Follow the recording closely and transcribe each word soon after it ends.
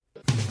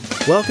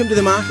Welcome to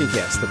the Mockingbird,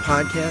 the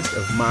podcast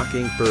of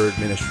Mockingbird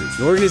Ministries,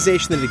 an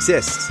organization that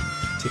exists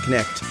to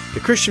connect the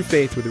Christian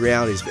faith with the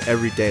realities of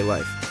everyday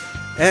life.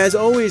 As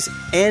always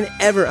and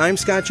ever, I'm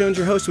Scott Jones,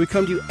 your host. We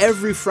come to you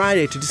every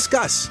Friday to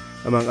discuss,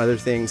 among other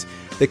things,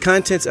 the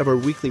contents of our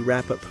weekly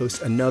wrap-up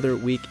post, Another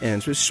Week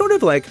Ends, which is sort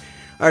of like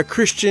our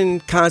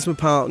Christian,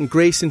 cosmopolitan,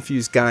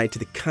 grace-infused guide to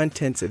the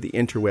contents of the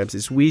interwebs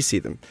as we see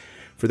them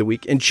for the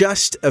week. In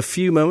just a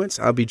few moments,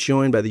 I'll be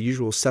joined by the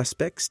usual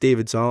suspects,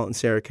 David Zoll and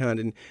Sarah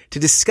Condon, to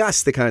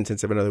discuss the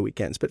contents of Another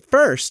Week Ends. But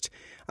first,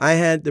 I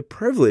had the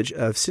privilege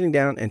of sitting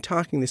down and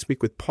talking this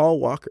week with Paul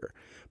Walker.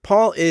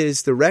 Paul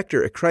is the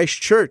rector at Christ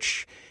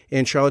Church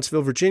in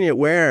Charlottesville, Virginia,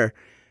 where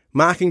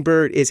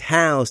Mockingbird is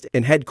housed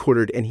and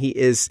headquartered, and he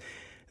is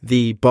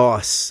the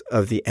boss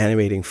of the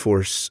animating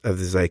force of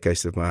the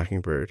zeitgeist of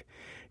Mockingbird,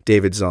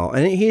 David Zoll.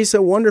 And he's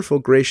a wonderful,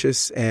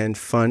 gracious, and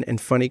fun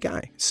and funny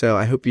guy. So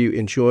I hope you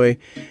enjoy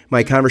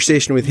my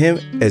conversation with him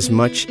as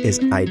much as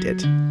I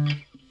did.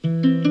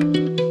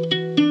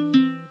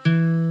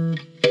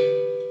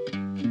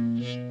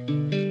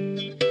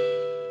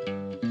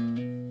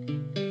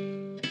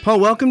 Paul,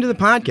 welcome to the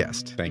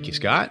podcast. Thank you,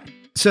 Scott.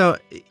 So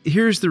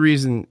here's the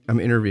reason I'm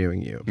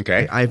interviewing you.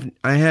 Okay.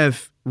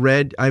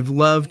 I've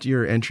loved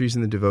your entries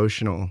in the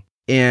devotional,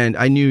 and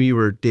I knew you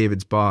were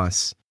David's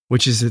boss,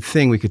 which is a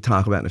thing we could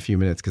talk about in a few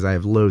minutes because I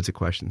have loads of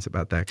questions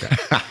about that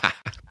guy.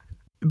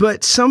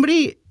 But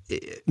somebody,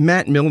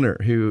 Matt Milner,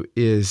 who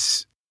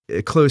is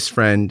a close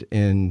friend,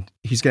 and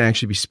he's going to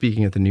actually be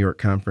speaking at the New York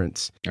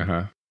conference.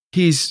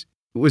 He's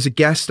was a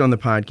guest on the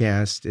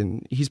podcast,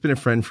 and he's been a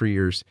friend for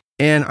years.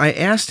 And I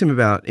asked him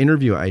about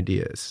interview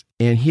ideas,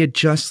 and he had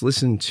just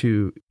listened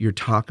to your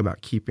talk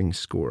about keeping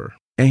score.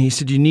 And he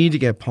said, you need to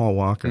get Paul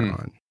Walker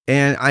on.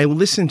 And I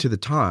listened to the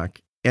talk,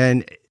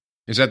 and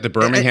is that the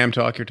Birmingham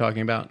talk you're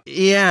talking about?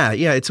 Yeah.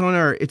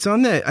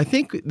 I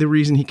think the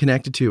reason he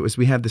connected to it was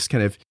we have this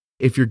kind of,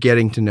 if you're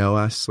getting to know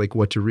us, like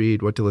what to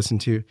read, what to listen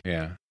to.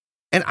 Yeah.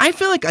 And I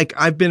feel like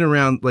I've been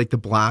around like the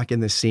block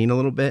and the scene a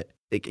little bit.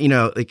 Like, you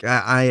know, like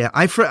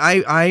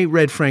I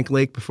read Frank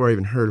Lake before I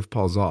even heard of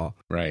Paul Zoll.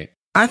 Right.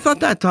 I thought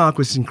that talk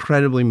was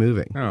incredibly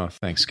moving. Oh,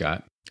 thanks,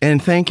 Scott.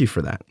 And thank you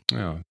for that.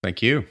 Oh,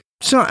 thank you.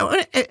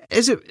 So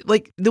is it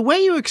like the way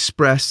you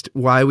expressed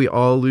why we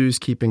all lose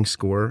keeping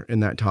score in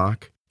that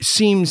talk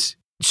seems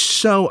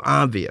so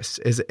obvious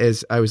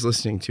as I was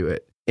listening to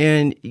it.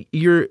 And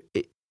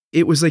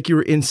it was like you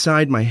were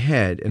inside my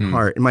head and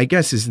heart. And my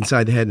guess is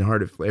inside the head and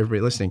heart of everybody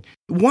listening.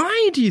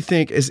 Why do you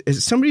think, as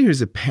somebody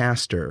who's a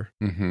pastor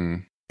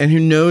and who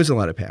knows a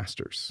lot of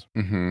pastors,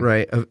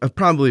 right, of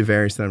probably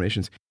various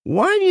denominations,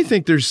 why do you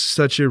think there's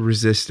such a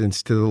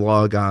resistance to the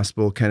law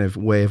gospel kind of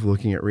way of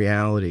looking at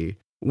reality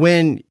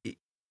when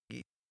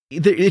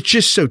it's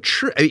just so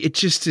true? It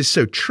just is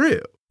so true.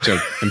 So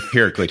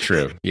empirically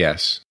true,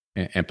 yes.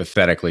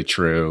 Empathetically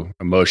true,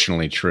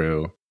 emotionally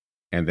true,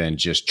 and then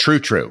just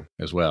true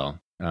as well.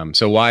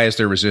 So why is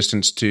there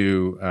resistance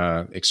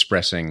to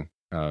expressing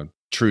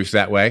truth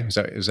that way? Is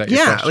that your question?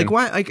 Yeah, like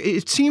why? Like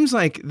it seems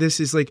like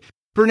this is like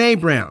Brene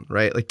Brown,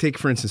 right? Like take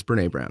for instance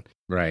Brene Brown.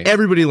 Right.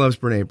 Everybody loves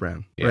Brene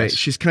Brown, right?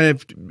 She's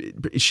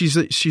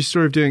she's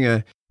sort of doing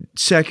a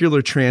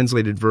secular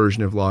translated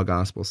version of law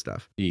gospel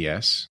stuff.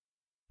 Yes.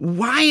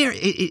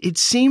 It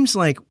seems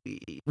like,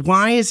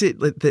 why is it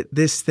that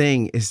this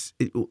thing is,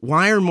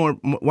 why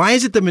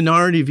is it the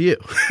minority view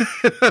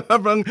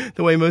among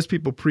the way most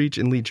people preach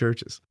and lead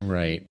churches?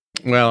 Right.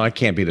 Well, I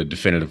can't be the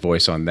definitive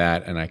voice on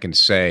that. And I can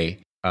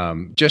say,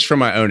 just from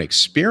my own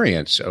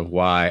experience of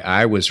why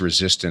I was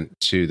resistant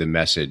to the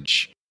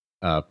message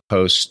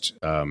post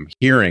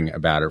hearing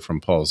about it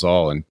from Paul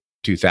Zoll in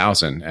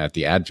 2000 at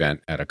the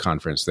Advent at a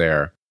conference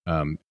there,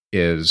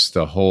 is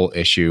the whole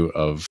issue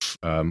of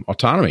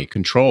autonomy,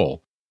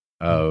 control,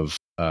 of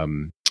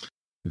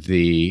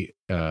the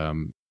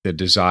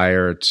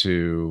desire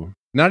to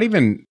not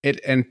even it.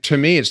 And to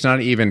me, it's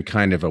not even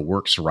kind of a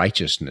works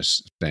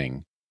righteousness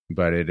thing,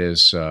 but it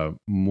is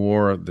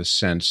more the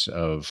sense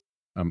of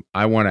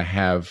I want to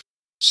have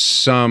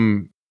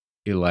some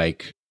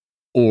like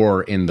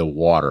oar in the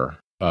water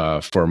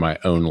for my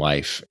own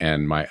life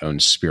and my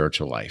own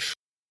spiritual life,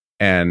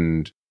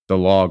 and the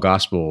law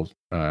gospel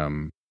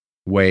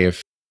way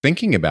of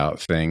thinking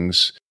about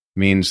things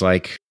means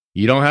like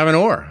you don't have an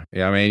oar.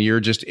 I mean, you're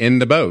just in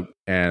the boat,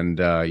 and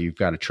you've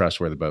got to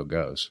trust where the boat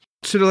goes.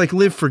 So to like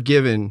live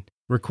forgiven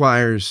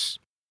requires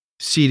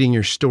ceding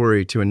your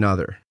story to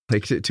another,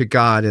 like to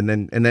God, and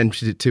then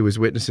to his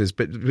witnesses.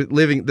 But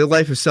living the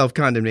life of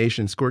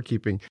self-condemnation,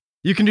 scorekeeping,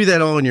 you can do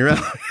that all on your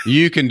own.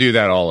 You can do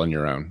that all on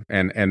your own,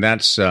 and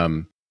that's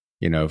I'm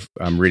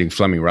reading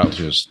Fleming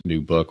Rutledge's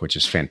new book, which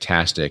is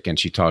fantastic, and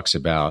she talks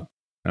about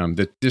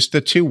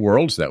the two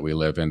worlds that we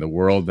live in, the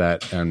world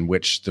in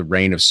which the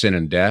reign of sin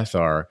and death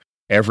are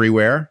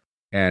everywhere,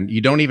 and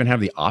you don't even have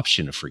the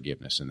option of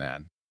forgiveness in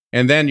that.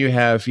 And then you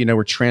have,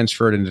 we're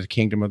transferred into the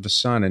kingdom of the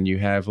Son, and you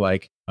have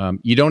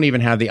you don't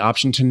even have the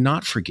option to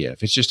not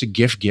forgive. It's just a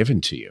gift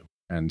given to you.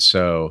 And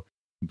so,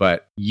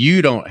 but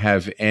you don't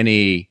have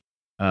any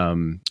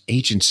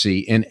agency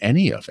in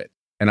any of it.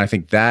 And I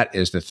think that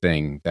is the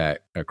thing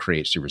that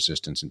creates the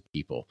resistance in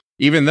people,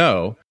 even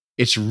though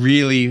it's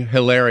really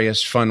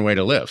hilarious, fun way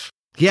to live.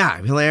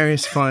 Yeah,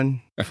 hilarious,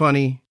 fun,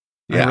 funny,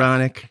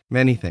 ironic,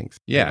 many things.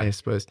 Yeah, I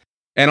suppose.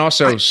 And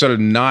also sort of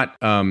not,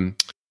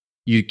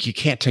 you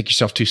can't take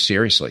yourself too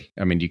seriously.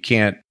 I mean, you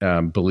can't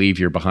believe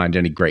you're behind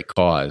any great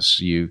cause.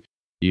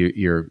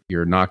 You're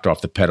knocked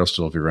off the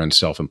pedestal of your own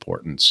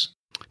self-importance.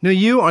 No,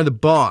 you are the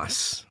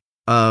boss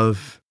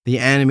of the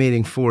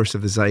animating force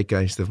of the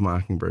zeitgeist of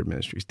Mockingbird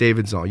Ministries.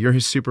 David Zoll, you're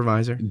his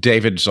supervisor?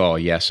 David Zoll,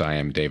 yes, I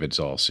am David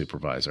Zoll's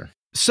supervisor.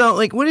 So,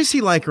 like, what is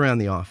he like around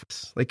the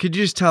office? Like, could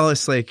you just tell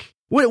us, like,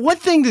 what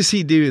thing does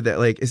he do that,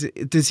 like,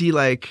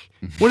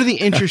 what are the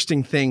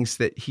interesting things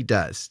that he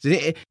does?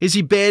 Is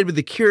he bad with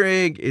the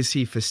Keurig? Is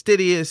he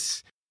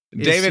fastidious?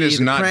 David is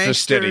not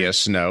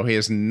fastidious. No, he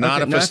is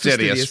not a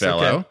fastidious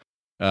fellow.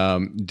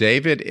 Okay.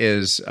 David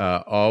is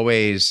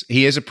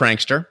he is a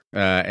prankster,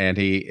 and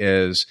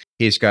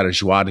he's got a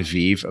joie de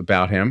vivre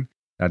about him,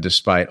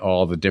 despite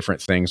all the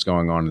different things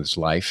going on in his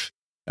life.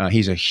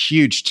 He's a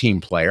huge team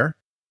player.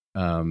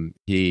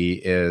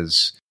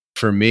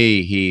 For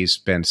me, he's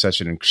been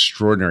such an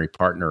extraordinary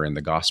partner in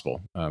the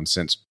gospel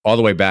since all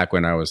the way back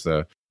when I was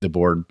the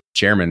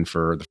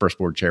first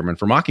board chairman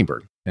for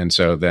Mockingbird. And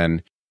so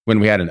then when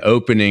we had an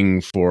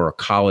opening for a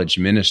college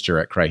minister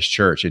at Christ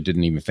Church, it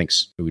didn't even think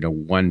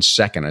 1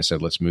 second. I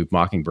said, let's move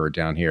Mockingbird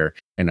down here,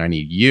 and I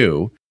need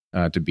you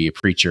to be a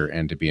preacher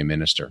and to be a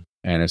minister.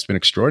 And it's been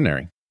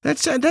extraordinary.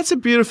 That's a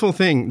beautiful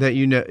thing that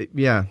you know.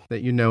 Yeah,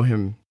 that you know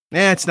him.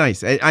 Yeah, it's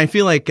nice. I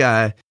feel like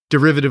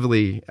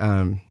derivatively,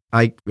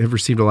 I have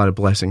received a lot of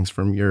blessings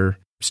from your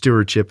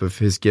stewardship of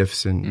his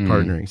gifts and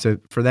partnering. So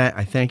for that,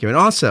 I thank you. And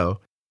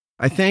also,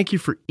 I thank you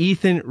for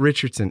Ethan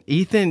Richardson.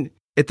 Ethan,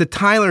 at the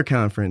Tyler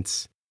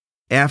conference,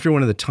 after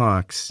one of the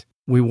talks,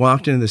 we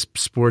walked into this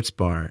sports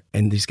bar,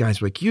 and these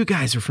guys were like, you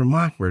guys are from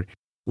Mockingbird.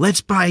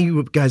 Let's buy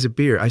you guys a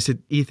beer. I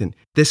said, Ethan,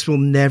 this will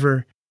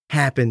never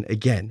happen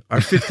again.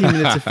 Our 15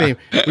 minutes of fame,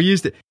 we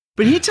used it.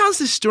 But he tells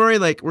this story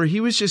like where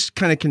he was just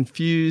kind of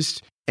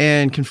confused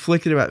and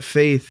conflicted about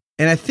faith.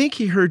 And I think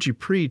he heard you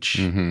preach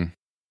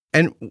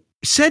and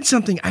said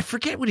something. I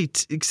forget what he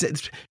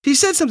said. He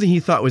said something he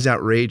thought was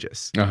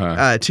outrageous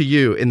to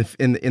you in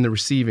the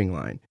receiving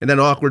line, in that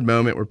awkward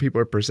moment where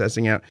people are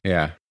processing out.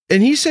 Yeah.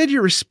 And he said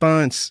your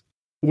response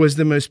was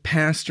the most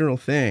pastoral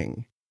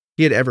thing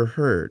he had ever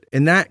heard.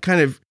 And that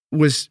kind of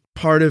was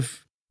part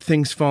of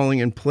things falling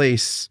in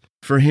place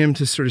for him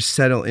to sort of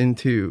settle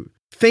into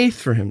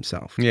faith for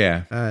himself.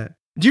 Yeah.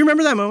 Do you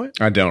remember that moment?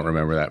 I don't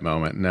remember that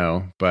moment,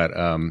 no. But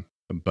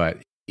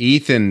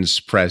Ethan's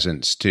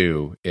presence,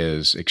 too,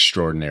 is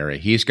extraordinary.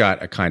 He's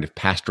got a kind of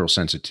pastoral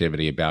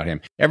sensitivity about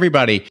him.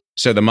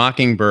 So the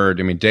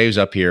Mockingbird, Dave's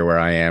up here where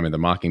I am, and the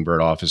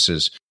Mockingbird office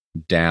is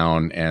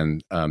down,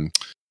 and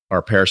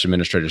our parish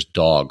administrator's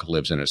dog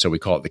lives in it. So we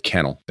call it the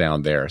kennel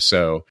down there.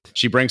 So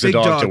she brings the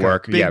dog to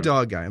work. Big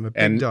dog guy. I'm a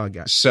big dog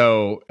guy.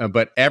 So,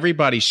 but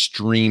everybody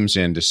streams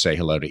in to say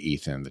hello to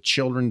Ethan, the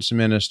children's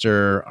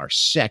minister, our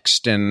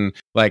sexton.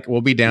 Like,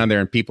 we'll be down there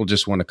and people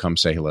just want to come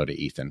say hello to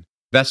Ethan.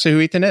 That's who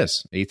Ethan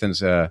is.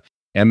 Ethan's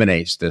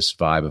emanates this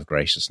vibe of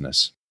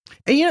graciousness.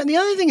 And the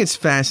other thing that's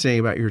fascinating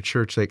about your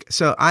church,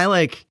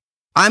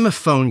 I'm a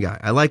phone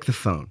guy. I like the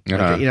phone.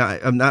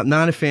 I'm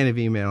not a fan of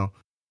email.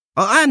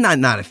 Well, I'm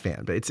not a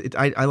fan, but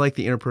I like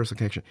the interpersonal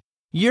connection.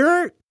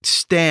 Your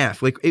staff,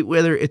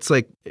 whether it's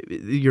like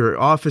your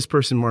office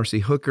person, Marcy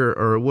Hooker,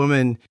 or a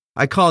woman,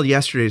 I called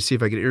yesterday to see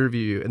if I could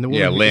interview you, and the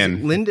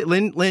woman,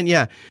 Lynn,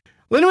 yeah,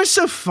 Lynn was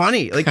so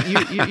funny. Like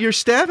your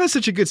staff has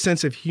such a good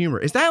sense of humor.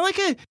 Is that like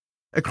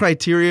a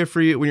criteria for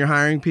you when you're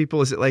hiring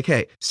people? Is it like,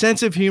 hey,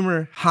 sense of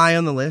humor high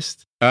on the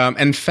list?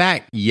 In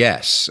fact,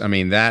 yes. I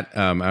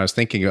was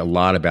thinking a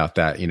lot about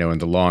that. In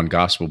the Law and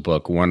Gospel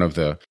book, one of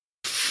the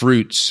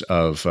fruits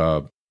of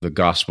the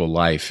gospel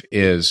life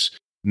is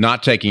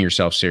not taking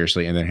yourself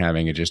seriously and then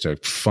having just a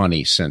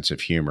funny sense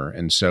of humor.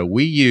 And so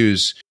we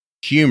use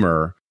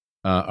humor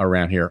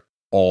around here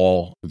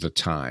all the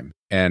time.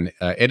 And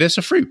it is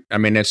a fruit.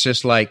 It's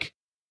just like,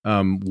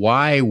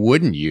 why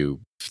wouldn't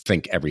you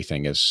think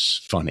everything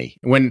is funny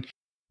when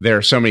there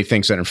are so many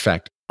things that in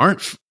fact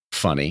aren't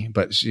funny?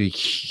 But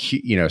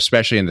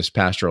especially in this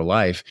pastoral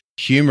life,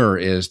 humor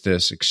is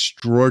this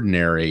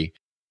extraordinary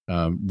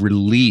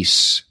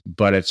release,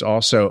 but it's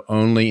also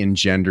only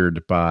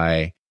engendered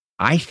by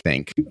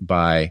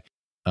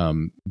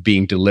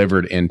being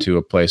delivered into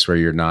a place where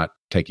you're not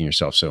taking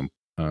yourself so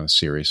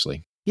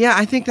seriously. Yeah,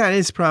 I think that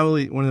is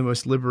probably one of the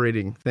most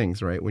liberating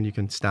things, right? When you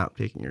can stop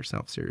taking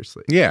yourself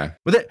seriously. Yeah.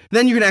 But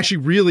then you can actually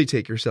really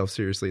take yourself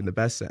seriously in the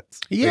best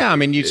sense. Yeah,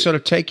 you sort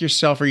of take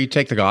yourself, or you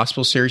take the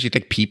gospel seriously, you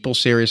take people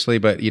seriously,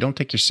 but you don't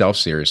take yourself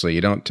seriously.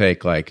 You don't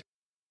take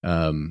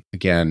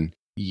again,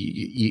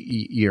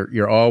 you're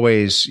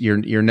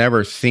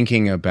never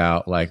thinking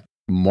about like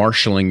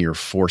marshaling your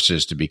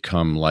forces to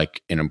become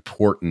like an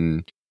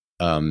important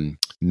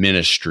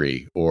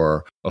ministry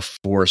or a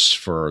force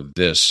for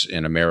this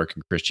in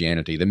American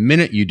Christianity. The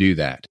minute you do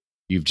that,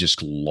 you've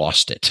just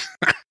lost it.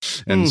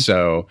 And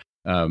so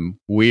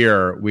we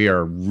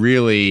are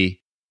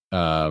really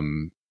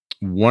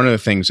one of the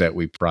things that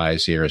we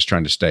prize here is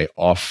trying to stay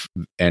off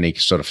any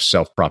sort of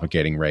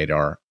self-propagating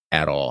radar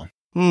at all.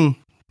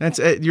 That's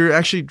you're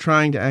actually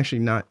trying to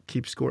not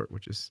keep score,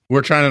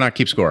 we're trying to not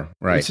keep score,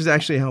 right? Which is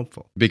actually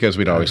helpful because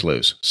we'd always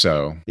lose.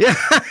 So yeah.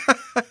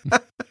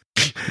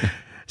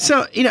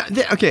 So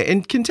okay,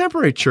 in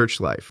contemporary church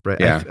life, right?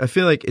 Yeah. I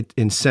feel like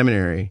in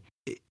seminary,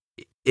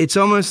 it's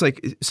almost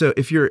like, so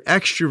if you're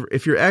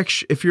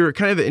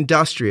kind of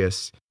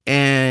industrious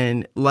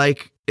and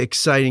like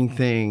exciting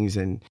things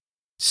and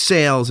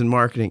sales and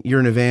marketing, you're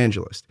an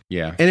evangelist.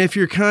 Yeah. And if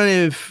you're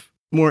kind of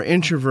more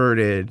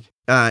introverted,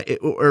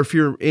 or if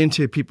you're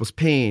into people's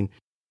pain,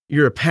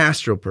 you're a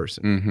pastoral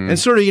person. Mm-hmm. And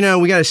sort of,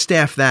 we got to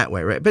staff that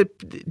way, right?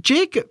 But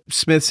Jacob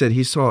Smith said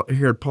he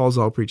heard Paul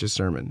Zoll preach a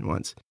sermon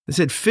once. It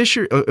said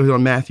it was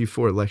on Matthew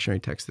 4,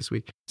 lectionary text this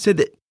week, said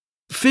that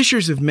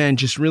fishers of men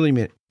just really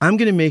meant, I'm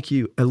going to make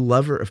you a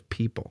lover of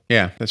people.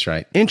 Yeah, that's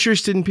right.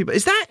 Interested in people.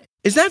 Is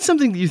that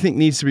something that you think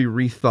needs to be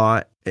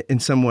rethought in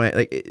some way?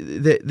 Like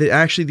that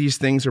actually these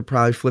things are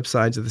probably flip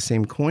sides of the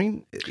same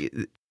coin?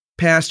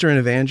 Pastor and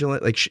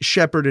evangelist, like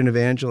shepherd and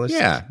evangelist.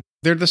 Yeah,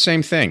 they're the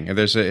same thing.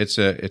 It's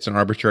an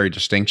arbitrary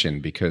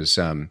distinction because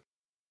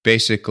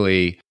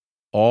basically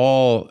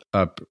all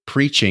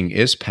preaching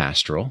is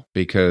pastoral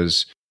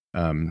because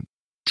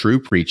true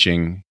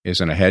preaching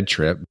isn't a head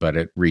trip, but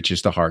it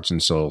reaches the hearts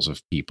and souls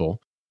of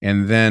people.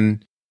 And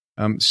then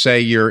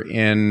say you're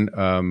in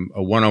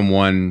a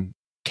one-on-one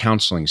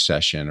counseling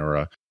session or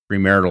a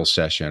premarital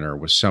session or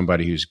with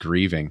somebody who's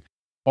grieving.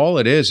 All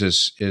it is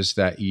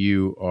that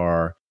you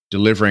are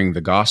delivering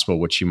the gospel,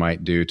 which you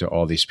might do to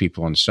all these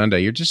people on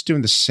Sunday. You're just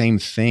doing the same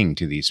thing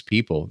to these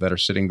people that are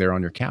sitting there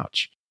on your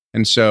couch.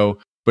 And so,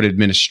 but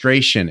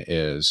administration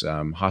is,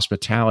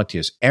 hospitality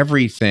is,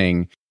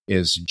 everything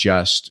is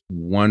just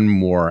one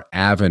more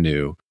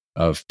avenue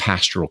of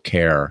pastoral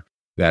care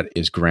that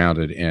is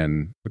grounded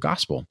in the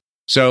gospel.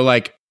 So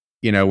like,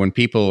 when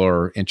people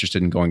are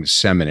interested in going to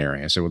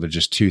seminary, I say, well, they're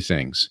just two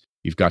things.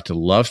 You've got to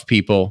love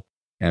people,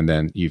 and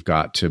then you've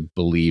got to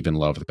believe and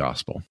love the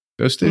gospel.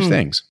 Those two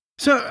things.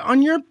 So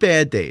on your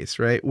bad days,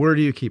 right, where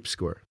do you keep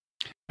score?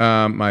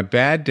 My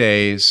bad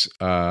days,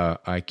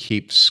 I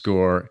keep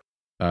score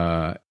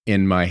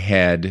in my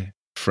head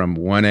from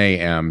 1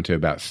 a.m. to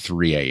about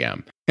 3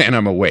 a.m. and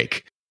I'm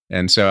awake.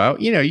 And so,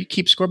 you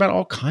keep score about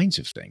all kinds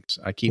of things.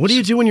 What do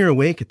you do when you're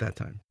awake at that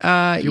time?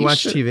 Do you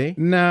watch TV?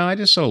 No, I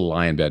just sort of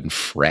lie in bed and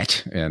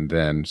fret, and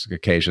then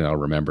occasionally I'll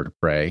remember to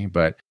pray.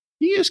 But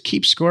you just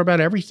keep score about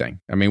everything.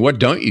 I mean, what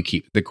don't you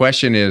keep? The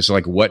question is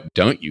like, what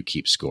don't you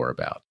keep score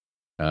about?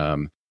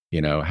 How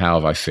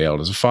have I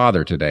failed as a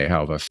father today? How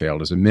have I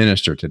failed as a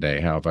minister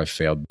today? How have I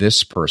failed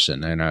this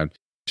person? And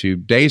 2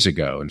 days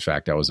ago, in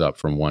fact, I was up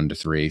from 1 to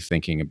 3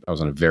 thinking I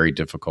was on a very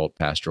difficult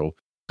pastoral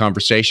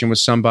conversation with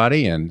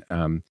somebody. And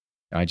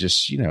I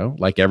just,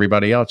 like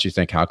everybody else, you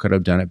think, how could I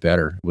have done it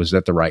better? Was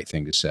that the right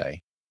thing to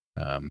say?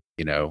 How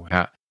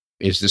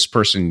is this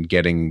person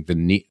getting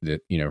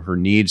her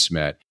needs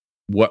met?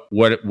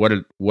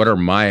 What are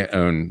my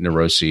own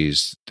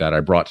neuroses that I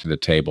brought to the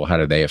table? How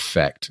did they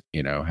affect,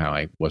 how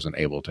I wasn't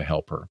able to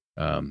help her?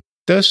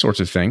 Those sorts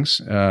of things,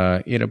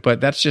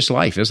 but that's just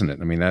life, isn't it?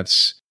 I mean,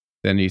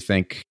 then you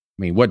think,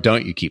 what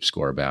don't you keep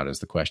score about is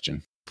the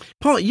question.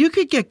 Paul, you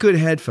could get good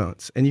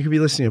headphones and you could be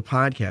listening to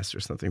podcasts or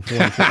something for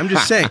one thing. I'm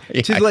just saying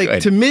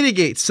to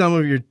mitigate some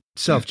of your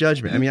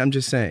self-judgment. I'm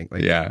just saying.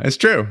 Yeah, it's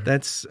true.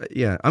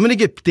 I'm going to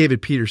get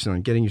David Peterson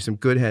on getting you some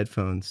good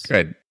headphones.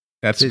 Good.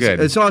 That's good.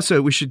 It's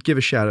also, we should give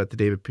a shout out to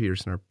David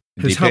Peterson,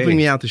 who's helping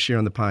me out this year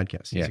on the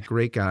podcast. He's a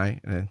great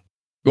guy, and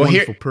a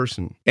wonderful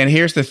person. And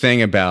here's the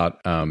thing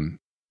about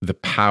the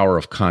power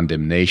of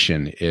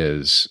condemnation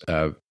is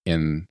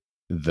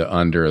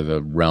under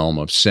the realm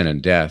of sin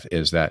and death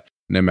is that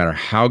no matter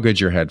how good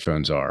your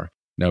headphones are,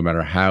 no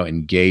matter how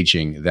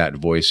engaging that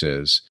voice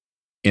is,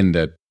 in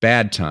the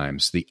bad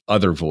times, the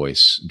other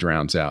voice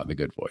drowns out the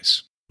good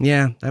voice.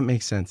 Yeah, that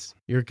makes sense.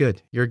 You're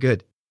good.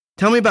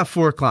 Tell me about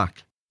 4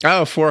 o'clock.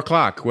 Oh, 4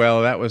 o'clock.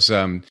 Well, that was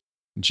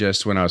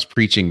just when I was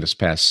preaching this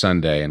past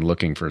Sunday and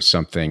looking for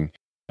something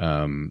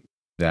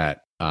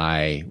that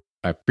I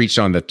preached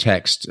on the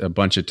text a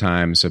bunch of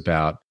times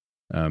about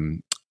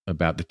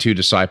the 2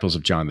 disciples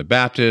of John the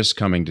Baptist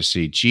coming to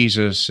see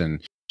Jesus.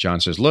 And John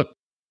says, look,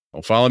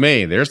 well, follow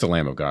me. There's the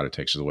Lamb of God who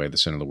takes away the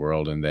sin of the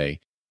world. And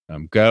they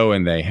go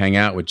and they hang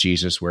out with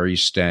Jesus where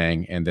he's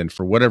staying. And then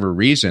for whatever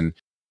reason,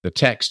 the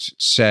text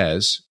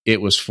says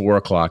it was 4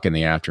 o'clock in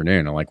the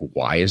afternoon. I'm like,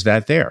 why is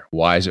that there?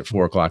 Why is it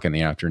 4 o'clock in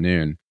the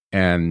afternoon?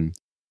 And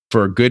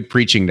for good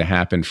preaching to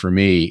happen for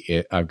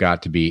me, I've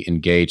got to be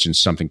engaged in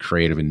something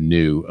creative and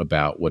new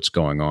about what's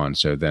going on.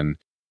 So then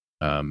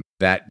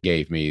that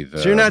gave me the...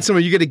 So you're not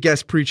someone, you get a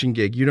guest preaching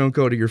gig. You don't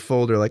go to your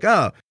folder like,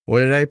 oh, what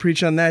did I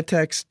preach on that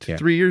text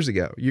 3 years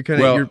ago?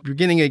 You're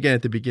beginning again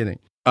at the beginning.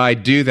 I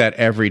do that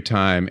every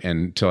time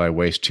until I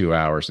waste 2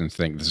 hours and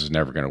think this is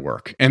never going to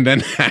work. And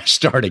then I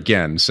start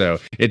again. So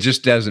it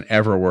just doesn't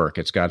ever work.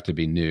 It's got to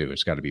be new.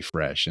 It's got to be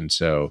fresh. And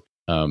so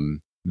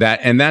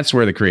that's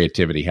where the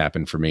creativity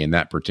happened for me in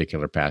that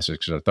particular passage.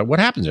 Because I thought, what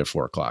happens at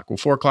 4 o'clock? Well,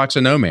 4 o'clock's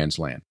a no man's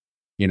land.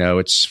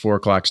 It's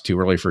 4:00's too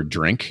early for a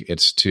drink.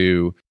 It's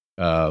too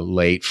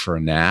late for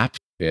a nap.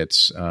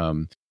 It's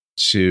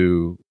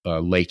too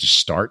late to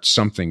start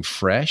something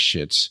fresh.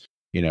 It's,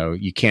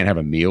 you can't have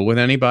a meal with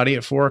anybody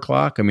at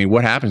 4:00. I mean,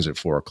 what happens at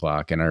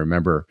 4:00? And I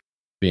remember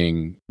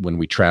when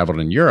we traveled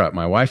in Europe,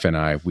 my wife and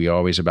I, we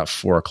always about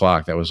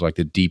 4:00, that was like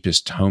the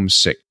deepest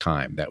homesick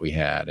time that we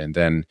had. And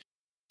then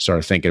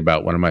started thinking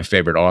about one of my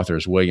favorite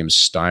authors, William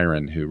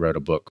Styron, who wrote a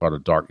book called A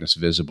Darkness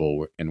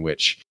Visible, in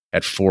which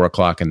at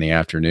 4:00 in the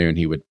afternoon,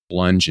 he would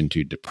plunge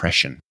into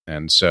depression.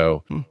 And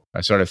so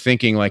I started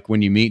thinking, like,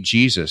 when you meet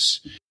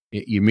Jesus,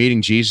 you're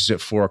meeting Jesus at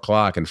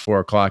 4:00, and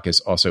 4:00 is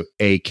also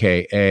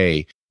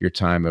AKA your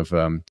time of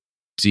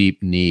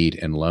deep need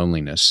and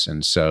loneliness.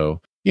 And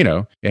so,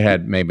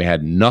 it maybe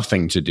had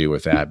nothing to do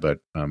with that, but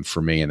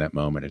for me in that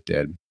moment, it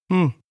did.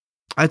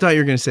 I thought you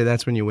were going to say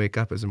that's when you wake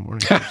up as a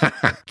morning person.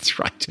 That's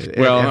right.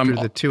 After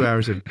the 2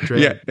 hours of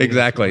dread. Yeah,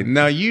 exactly.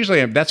 No,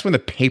 usually that's when the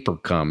paper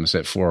comes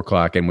at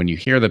 4:00, and when you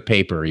hear the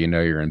paper,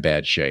 you're in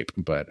bad shape.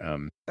 But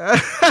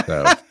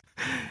so.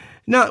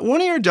 Now,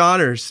 one of your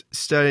daughters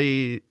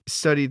studied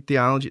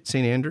theology at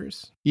St.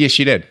 Andrews. Yeah,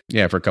 she did.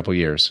 Yeah, for a couple of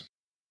years.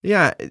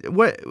 Yeah,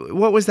 what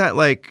was that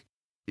like?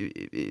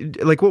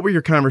 Like, what were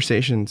your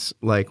conversations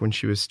like when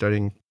she was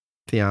studying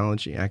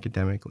theology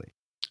academically?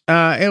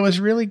 It was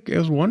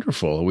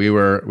wonderful.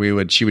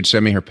 She would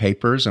send me her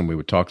papers, and we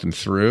would talk them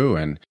through,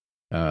 and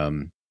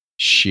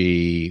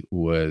she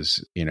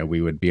was,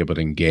 we would be able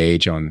to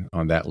engage on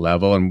that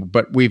level.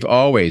 But we've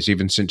always,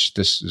 even since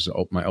this is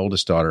my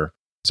oldest daughter,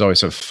 has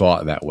always sort of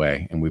thought that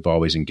way, and we've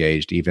always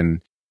engaged.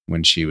 Even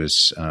when she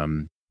was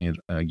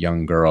a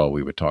young girl,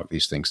 we would talk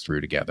these things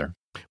through together.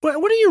 What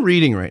are you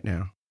reading right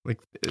now? Like,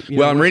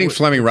 I'm reading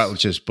Fleming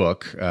Rutledge's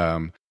book.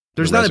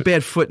 There's not a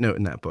bad footnote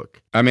in that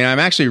book. I mean, I'm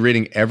actually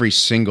reading every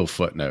single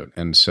footnote,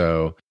 and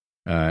so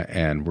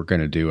and we're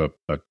going to do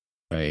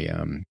a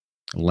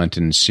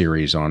Lenten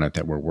series on it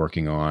that we're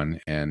working on,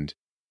 and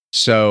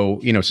so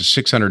it's a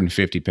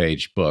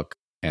 650-page book,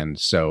 and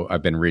so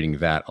I've been reading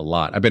that a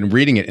lot. I've been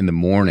reading it in the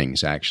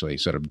mornings, actually,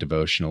 sort of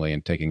devotionally,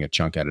 and taking a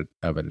chunk of it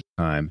at a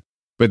time.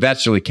 But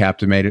that's really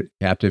captivated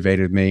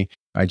me.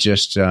 I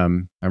just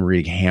I'm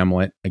reading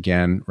Hamlet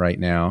again right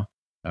now.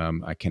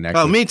 I connect.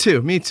 Oh, me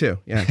too.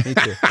 Yeah, me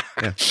too.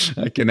 Yeah.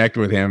 I connect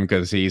with him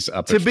because he's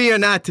up to be or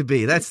not to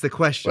be. That's the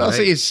question. Well,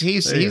 right?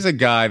 he's a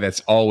guy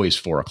that's always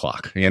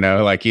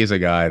 4:00. Like he's a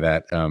guy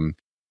that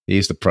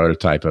he's the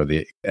prototype of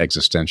the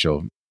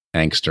existential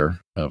angster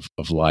of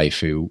life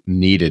who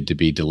needed to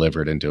be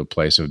delivered into a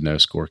place of no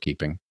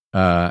scorekeeping.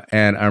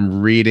 And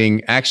I'm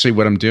reading. Actually,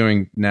 what I'm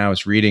doing now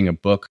is reading a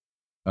book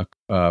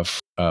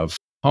of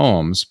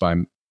poems by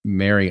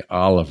Mary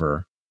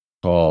Oliver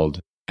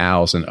called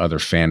Owls and Other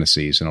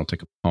Fantasies, and I'll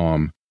take a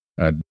poem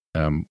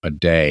a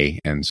day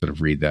and sort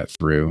of read that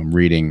through.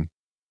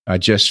 I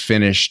just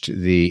finished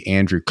the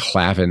Andrew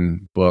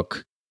Clavin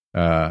book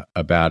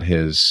about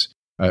his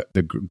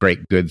the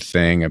great good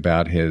thing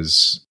about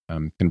his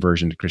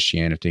conversion to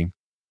Christianity,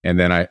 and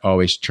then I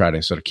always try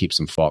to sort of keep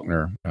some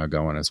Faulkner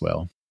going as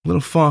well.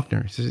 Little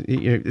Faulkner.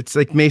 It's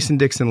like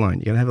Mason-Dixon line.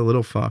 You got to have a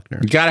little Faulkner.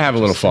 You got to have a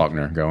little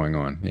Faulkner going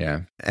on.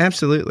 Yeah,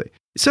 absolutely.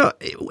 So,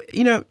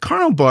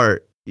 Karl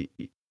Barth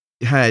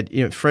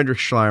had, Friedrich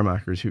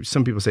Schleiermacher, who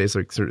some people say is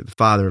like sort of the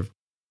father of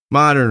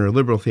modern or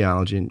liberal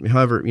theology, and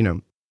however,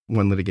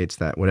 one litigates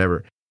that,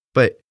 whatever.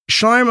 But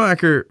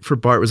Schleiermacher for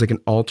Barth was like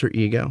an alter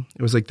ego.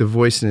 It was like the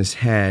voice in his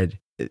head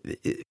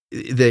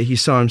that he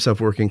saw himself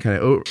working kind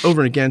of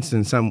over and against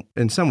in some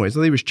ways.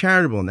 Well, he was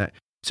charitable in that.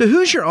 So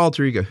who's your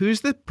alter ego? Who's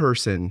the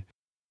person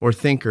or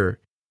thinker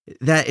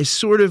that is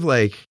sort of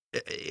like,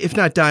 if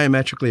not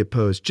diametrically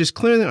opposed, just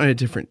clearly on a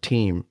different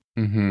team,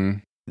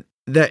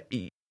 that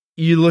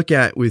you look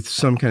at with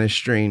some kind of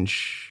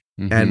strange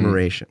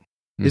admiration?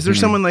 Is there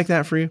someone like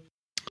that for you?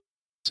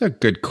 It's a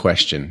good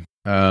question.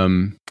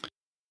 And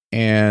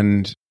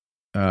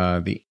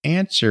the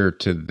answer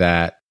to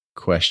that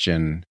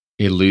question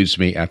eludes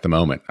me at the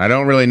moment. I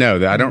don't really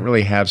know. I don't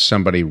really have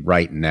somebody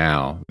right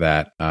now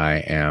that I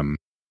am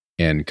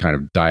in kind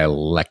of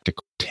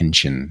dialectical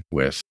tension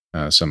with,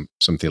 some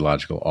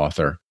theological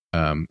author.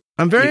 I'm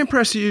very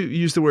impressed you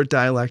use the word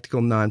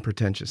dialectical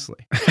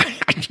non-pretentiously.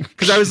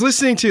 Because I was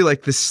listening to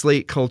like the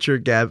Slate Culture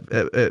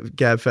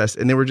Gabfest,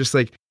 and they were just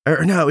like,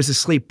 or no, it was a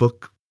Slate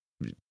Book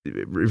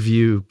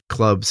Review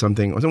Club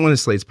something. It was one of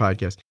Slate's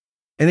podcasts.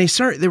 And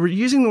they were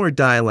using the word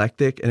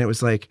dialectic, and it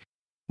was like,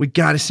 we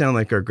got to sound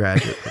like our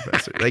graduate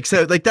professor.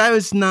 Like that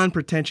was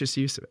non-pretentious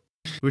use of it.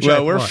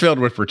 We're filled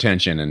with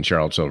pretension in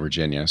Charlottesville,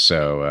 Virginia,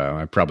 so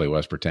I probably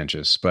was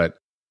pretentious. But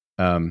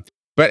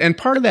and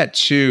part of that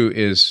too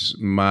is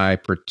my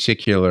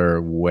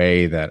particular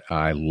way that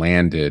I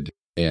landed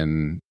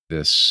in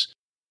this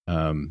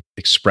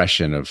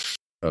expression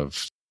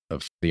of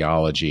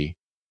theology,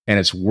 and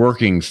it's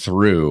working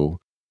through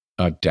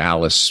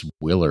Dallas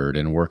Willard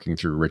and working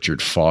through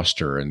Richard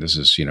Foster, and this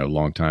is a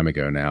long time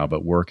ago now,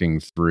 but working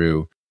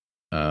through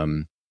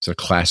so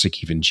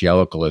classic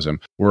evangelicalism,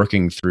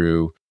 working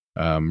through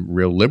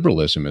real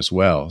liberalism as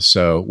well.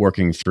 So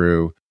working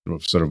through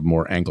sort of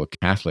more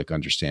Anglo-Catholic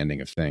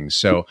understanding of things.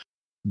 So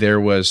there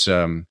was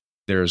a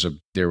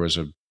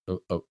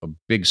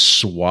big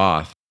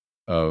swath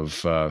of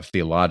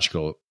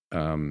theological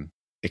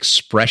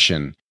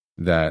expression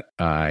that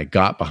I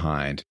got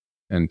behind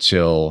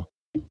until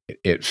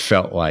it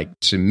felt like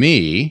to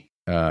me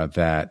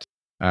that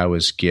I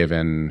was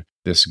given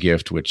this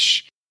gift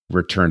which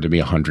returned to me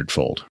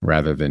 100-fold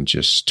rather than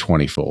just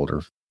 20-fold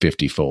or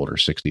 50-fold or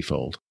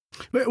 60-fold.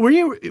 Were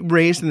you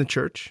raised in the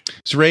church? I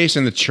was raised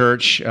in the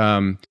church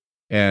and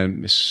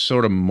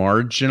sort of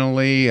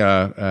marginally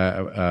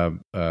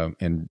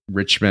in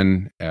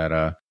Richmond at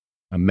a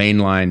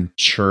mainline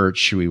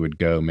church. We would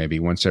go maybe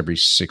once every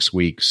 6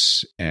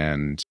 weeks,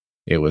 and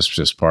it was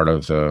just part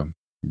of the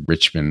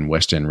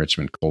West End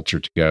Richmond culture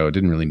to go. It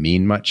didn't really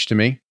mean much to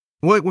me.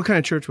 What kind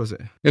of church was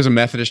it? It was a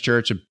Methodist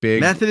church, a big...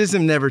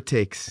 Methodism never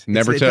takes. It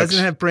doesn't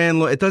have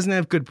it doesn't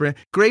have good brand.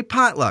 Great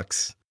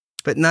potlucks,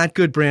 but not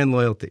good brand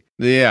loyalty.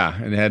 Yeah,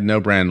 it had no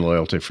brand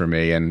loyalty for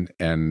me.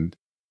 And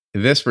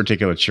this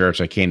particular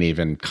church, I can't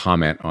even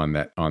comment on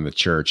the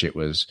church. It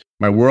was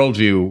my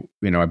worldview.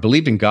 I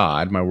believed in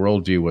God. My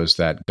worldview was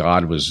that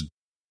God was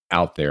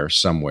out there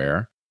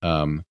somewhere.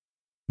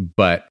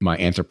 But my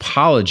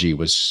anthropology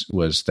was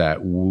that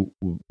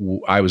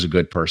I was a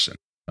good person.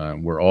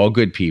 We're all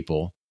good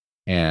people.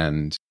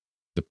 And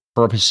the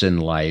purpose in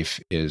life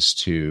is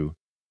to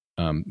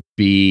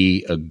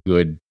be a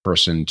good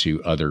person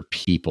to other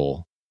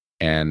people,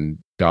 and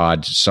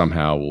God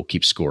somehow will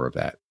keep score of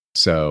that.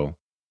 So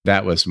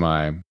that was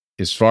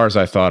as far as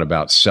I thought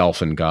about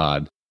self and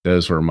God,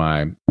 those were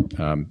my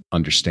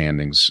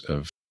understandings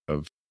of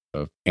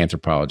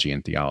anthropology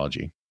and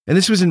theology. And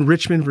this was in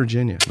Richmond,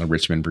 Virginia.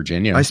 Richmond,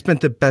 Virginia. I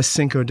spent the best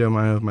Cinco de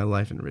Mayo of my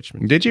life in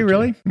Richmond. Did you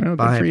Virginia. really? Oh,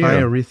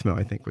 Bio Rhythmo,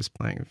 I think, was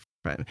playing.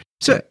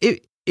 So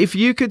if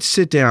you could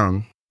sit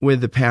down with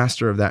the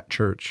pastor of that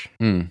church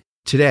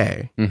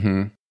today,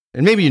 and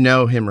maybe you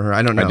know him or her,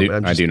 I don't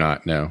know. I do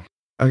not know.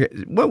 Okay,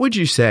 what would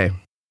you say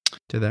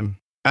to them?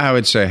 I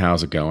would say,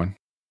 how's it going?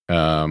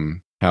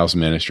 How's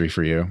ministry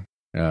for you?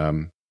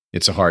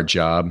 It's a hard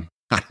job.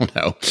 I don't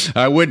know.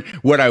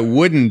 What I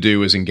wouldn't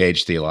do is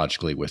engage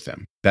theologically with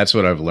them. That's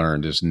what I've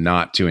learned, is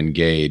not to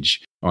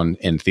engage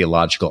in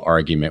theological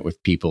argument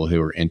with people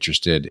who are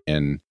interested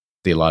in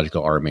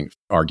theological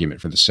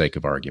argument for the sake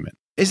of argument.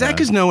 Is that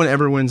because no one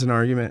ever wins an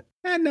argument?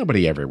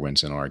 Nobody ever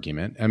wins an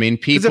argument. I mean,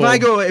 people...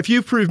 Because if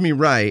you prove me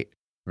right,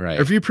 or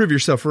if you prove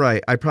yourself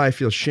right, I probably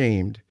feel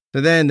shamed.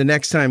 So then the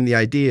next time the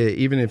idea,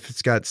 even if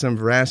it's got some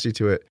veracity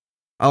to it,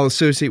 I'll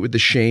associate with the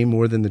shame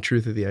more than the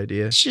truth of the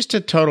idea. It's just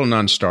a total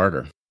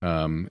non-starter.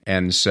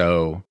 And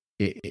so,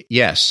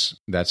 yes,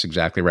 that's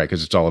exactly right,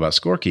 because it's all about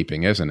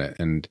scorekeeping, isn't it?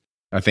 And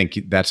I think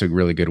that's a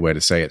really good way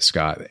to say it,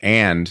 Scott.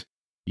 And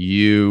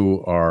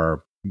you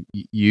are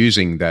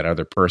using that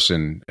other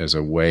person as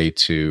a way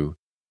to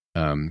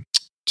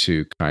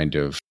kind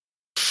of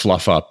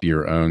fluff up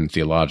your own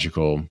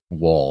theological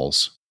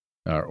walls,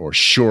 or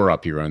shore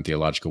up your own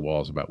theological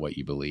walls about what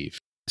you believe.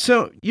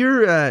 So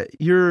your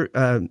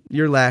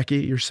lackey,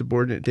 your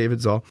subordinate,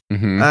 David Zoll,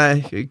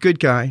 good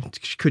guy,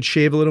 could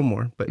shave a little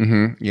more, but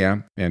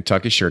yeah, and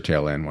tuck his shirt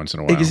tail in once in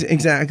a while.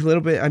 Exactly, a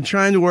little bit. I'm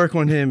trying to work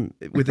on him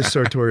with the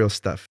sartorial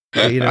stuff.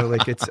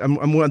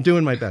 I'm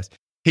doing my best.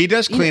 He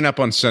does clean up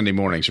on Sunday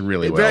mornings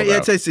really well.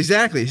 Yeah, it's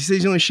exactly. He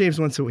says he only shaves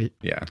once a week.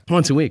 Yeah,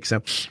 once a week.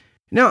 So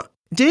now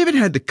David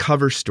had the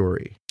cover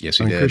story. Yes,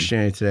 he on did.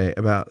 Christianity Today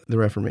about the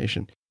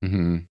Reformation.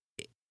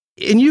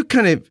 And you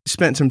kind of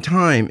spent some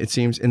time, it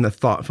seems, in the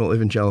thoughtful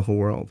evangelical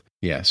world.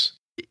 Yes.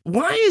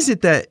 Why is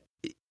it that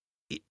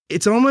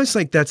it's almost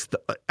like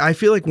I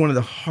feel like one of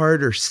the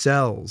harder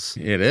sells.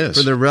 It is.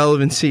 For the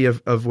relevancy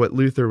of what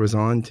Luther was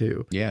on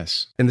to.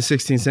 Yes. In the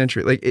 16th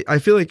century. I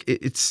feel like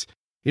it's,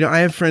 I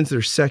have friends that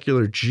are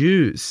secular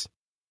Jews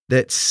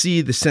that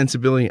see the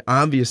sensibility and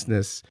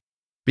obviousness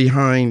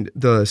behind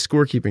the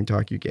scorekeeping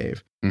talk you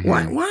gave.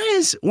 Why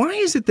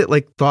is it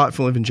that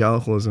thoughtful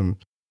evangelicalism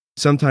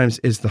sometimes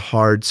is the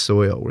hard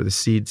soil where the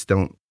seeds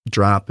don't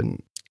drop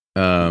and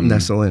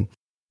nestle in?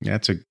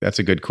 That's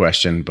a good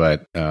question,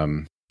 but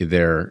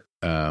often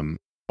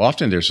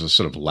there's a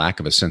sort of lack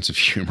of a sense of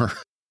humor.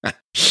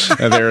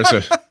 There's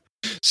a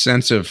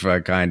sense of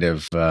kind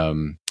of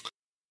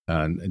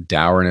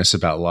dourness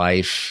about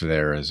life.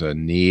 There is a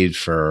need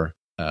for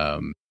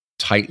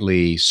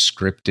tightly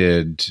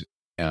scripted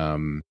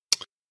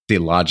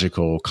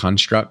theological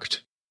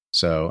construct.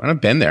 So, and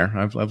I've been there.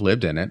 I've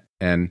lived in it,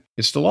 and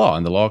it's the law,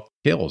 and the law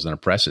kills and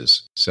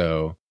oppresses.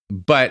 So,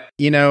 but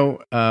who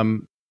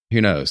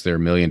knows? There are a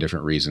million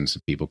different reasons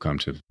that people come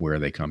to where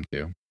they come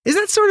to. Is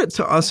that sort of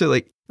to also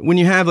when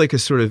you have a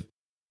sort of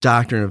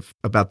doctrine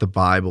about the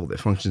Bible that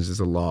functions as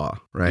a law,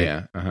 right?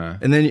 Yeah.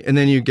 And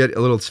then you get a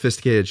little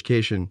sophisticated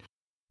education,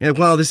 and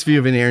this view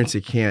of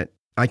inerrancy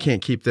I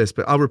can't keep this,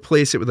 but I'll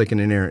replace it with an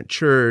inerrant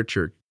church,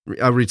 or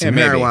I'll read some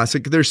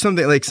marijuana. There's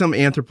something like some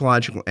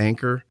anthropological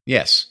anchor.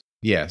 Yes,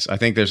 I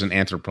think there's an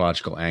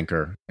anthropological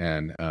anchor,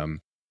 and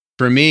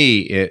for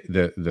me,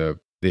 the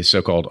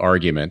so-called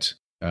argument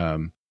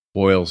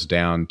boils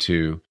down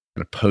to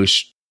a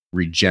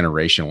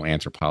post-regenerational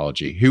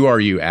anthropology. Who are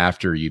you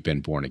after you've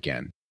been born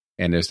again?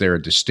 And is there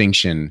a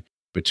distinction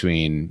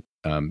between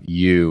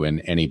you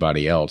and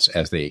anybody else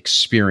as they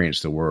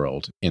experience the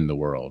world in the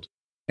world?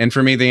 And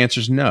for me, the answer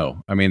is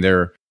no. I mean,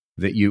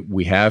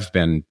 we have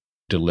been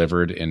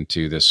delivered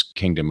into this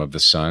kingdom of the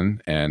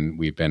Son, and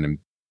we've been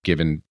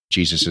given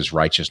Jesus's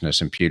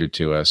righteousness imputed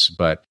to us.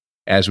 But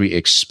as we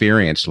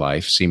experience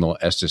life, simul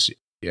estis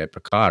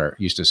peccator,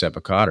 justus et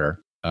peccator,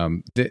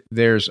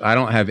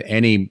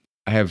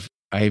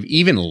 I have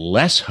even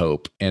less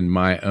hope in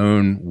my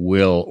own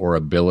will or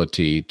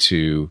ability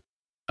to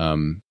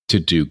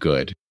do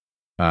good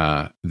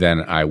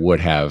than I would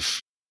have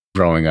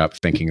growing up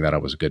thinking that I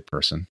was a good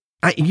person.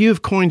 You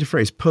have coined a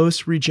phrase,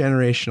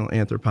 post-regenerational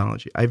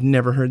anthropology. I've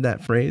never heard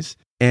that phrase,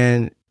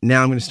 and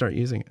now I'm going to start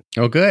using it.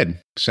 Oh, good.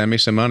 Send me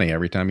some money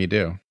every time you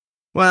do.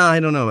 Well,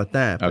 I don't know about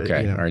that.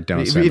 Okay, but, all right,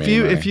 don't send me any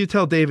money. If you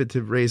tell David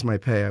to raise my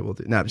pay, I will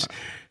do. No,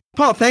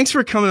 Paul, thanks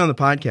for coming on the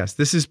podcast.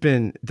 This has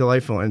been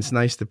delightful, and it's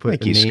nice to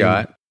put a name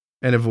Scott.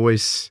 And a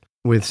voice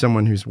with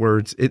someone whose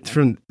words, it's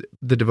from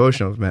the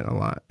devotional, have meant a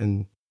lot.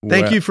 And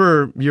thank you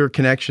for your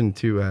connection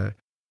to...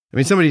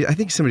 I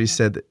think somebody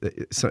said that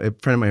a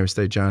friend of mine who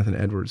studied Jonathan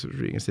Edwards was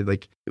reading and said,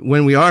 like,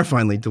 when we are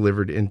finally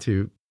delivered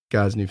into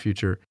God's new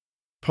future,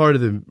 part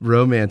of the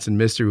romance and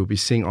mystery will be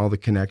seeing all the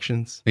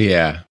connections.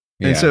 Yeah.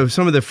 And so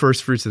some of the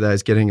first fruits of that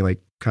is getting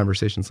like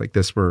conversations like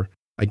this where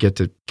I get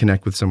to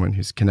connect with someone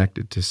who's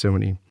connected to so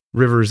many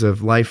rivers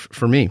of life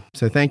for me.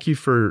 So thank you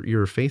for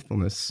your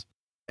faithfulness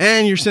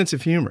and your sense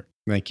of humor.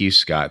 Thank you,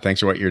 Scott. Thanks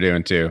for what you're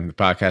doing too. The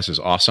podcast is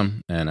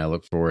awesome, and I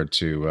look forward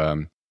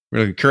to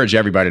really encourage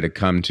everybody to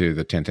come to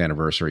the 10th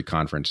anniversary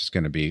conference. It's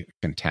going to be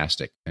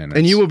fantastic.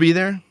 And you will be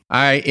there?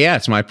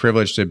 It's my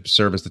privilege to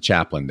serve as the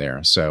chaplain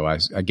there. So I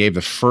gave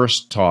the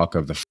first talk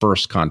of the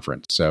first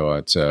conference. So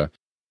it's a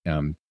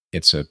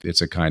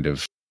kind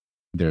of,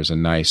 there's a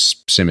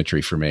nice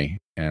symmetry for me,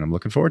 and I'm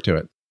looking forward to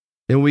it.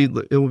 It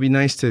will be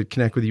nice to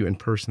connect with you in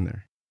person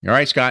there. All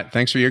right, Scott.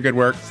 Thanks for your good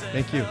work.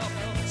 Thank you.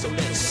 So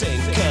let's sink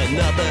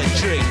another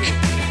drink,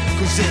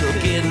 'cause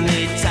it'll give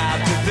me time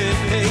to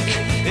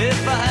think.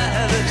 If I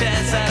had a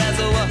chance, I'd ask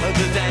a woman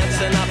to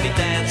dance, and I'll be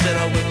dancing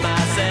with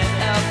myself.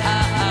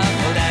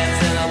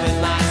 Dancing with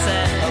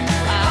myself.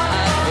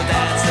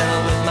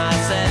 Dancing with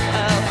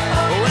myself.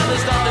 Well,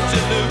 there's nothing to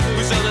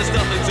lose, so there's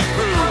nothing to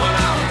prove, and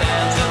I'm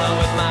dancing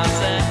with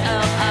myself.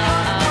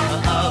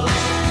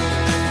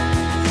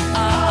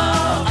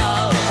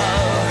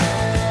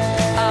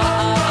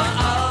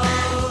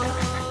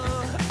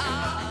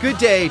 Good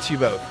day to you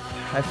both.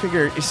 I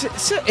figure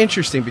it's so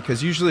interesting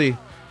because usually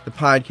the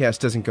podcast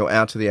doesn't go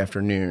out to the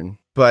afternoon,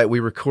 but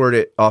we record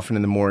it often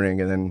in the morning.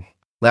 And then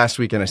last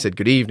weekend I said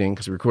good evening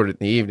because we recorded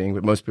it in the evening,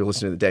 but most people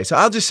listen to the day. So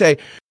I'll just say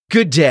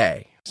good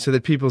day so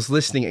that people's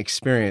listening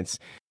experience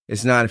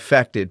is not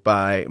affected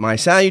by my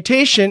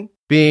salutation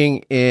being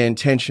in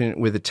tension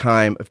with the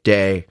time of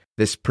day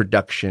this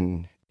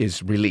production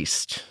is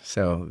released.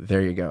 So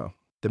there you go.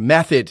 The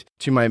method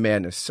to my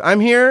madness. I'm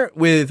here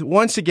with,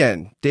 once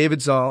again,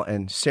 David Zoll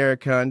and Sarah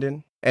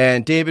Condon.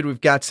 And David,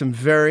 we've got some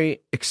very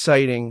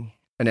exciting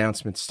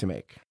announcements to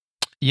make.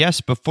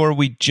 Yes, before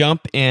we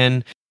jump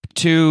in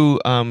to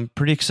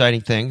pretty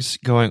exciting things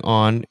going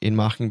on in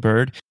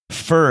Mockingbird.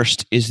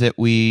 First is that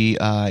we,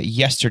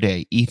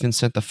 yesterday, Ethan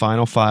sent the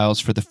final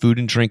files for the food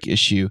and drink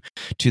issue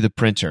to the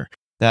printer.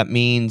 That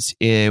means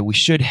we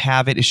should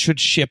have it. It should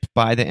ship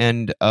by the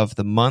end of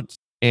the month.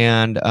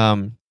 And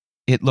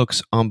it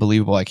looks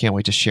unbelievable. I can't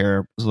wait to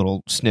share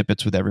little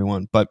snippets with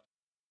everyone. But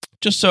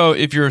just so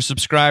if you're a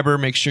subscriber,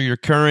 make sure you're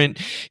current.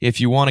 If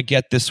you want to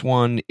get this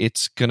one,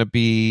 it's going to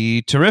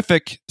be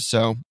terrific.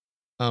 So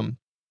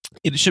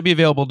it should be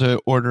available to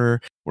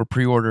order or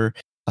pre-order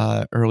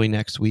early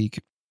next week.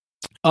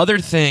 Other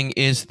thing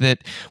is that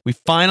we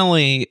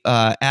finally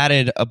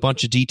added a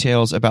bunch of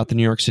details about the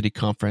New York City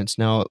conference.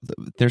 Now,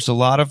 there's a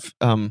lot of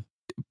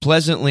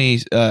pleasantly,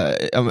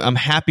 I'm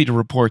happy to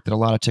report that a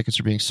lot of tickets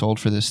are being sold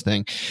for this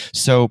thing.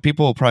 So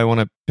people will probably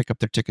want to pick up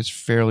their tickets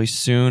fairly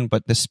soon,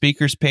 but the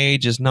speakers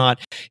page is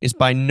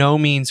by no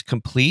means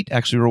complete.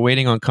 Actually, we're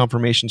waiting on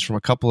confirmations from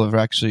a couple of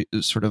actually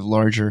sort of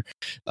larger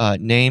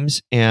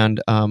names,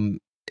 and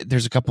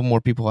there's a couple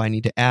more people I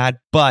need to add,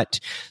 but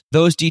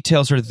those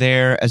details are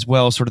there as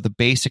well as sort of the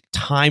basic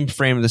time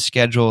frame of the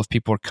schedule if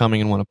people are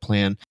coming and want to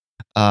plan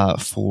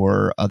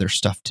for other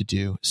stuff to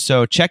do.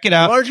 So check it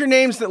out. Larger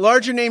names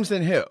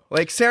than who?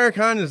 Like Sarah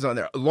Condon's on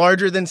there.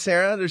 Larger than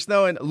Sarah? There's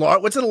no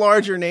what's a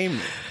larger name?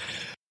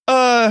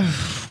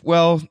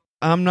 Well,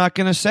 I'm not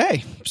going to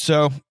say.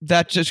 So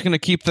that's just going to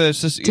keep you're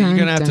going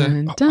to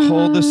have to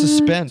hold the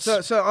suspense.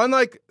 So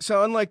unlike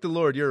the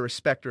Lord, you're a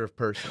respecter of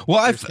persons. Well,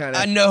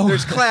 I know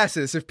there's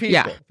classes of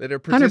people that are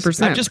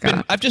participating.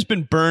 100%. I've just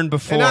been burned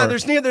before.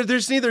 There's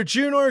neither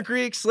Jew nor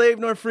Greek, slave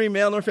nor free,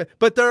 male nor female,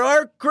 but there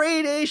are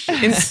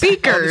gradations in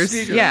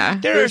speakers. Yeah,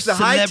 there's the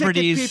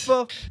celebrities.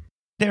 high ticket people.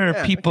 There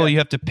are people you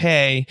have to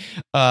pay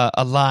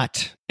a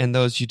lot, and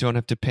those you don't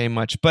have to pay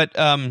much. But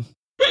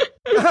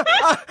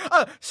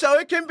So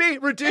it can be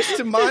reduced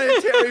to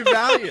monetary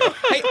value.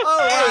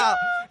 Wow.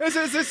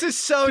 This is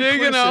so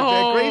inclusive,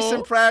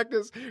 man.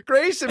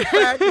 Grace and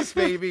practice,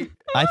 baby.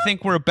 I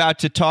think we're about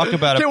to talk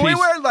about a piece.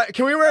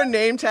 Can we wear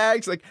name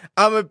tags? Like,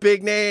 I'm a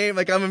big name,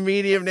 like I'm a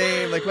medium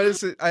name. Like, what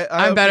is it?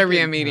 I better be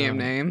a medium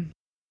name.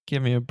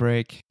 Give me a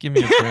break.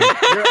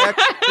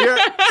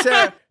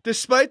 Sarah,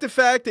 despite the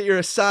fact that you're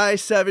a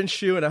size 7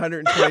 shoe and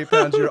 120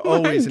 pounds, you're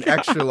always an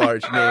extra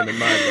large name in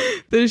my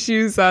book. The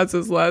shoe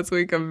sizes last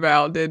week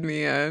about did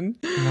me in.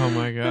 Oh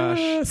my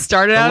gosh.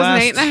 Started out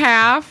as an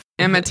 8.5.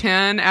 I'm a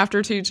 10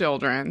 after 2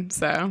 children.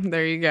 So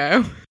there you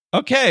go.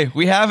 Okay,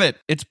 we have it.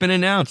 It's been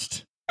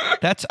announced.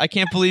 I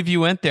can't believe you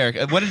went there.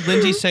 What did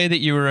Lindsay say that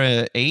you were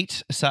a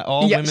 8?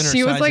 All women are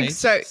she was size like 8?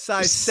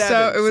 size 7.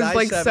 So it was size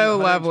like 7, so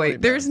 120 lovely.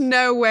 pounds. There's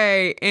no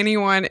way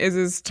anyone is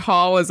as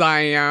tall as I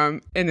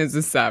am and is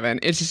a 7.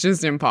 It's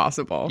just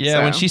impossible.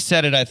 Yeah, when she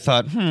said it, I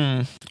thought,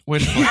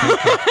 wishful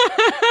thinking.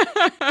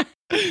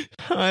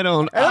 I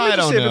don't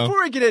know.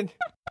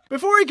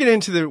 Before we get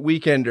into the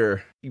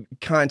Weekender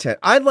content,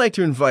 I'd like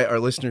to invite our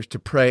listeners to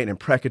pray an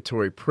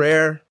imprecatory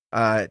prayer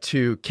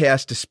to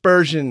cast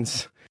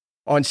aspersions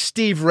on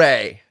Steve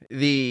Ray,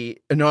 the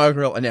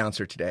inaugural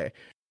announcer today,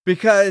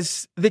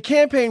 because the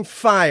campaign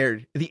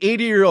fired the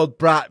 80-year-old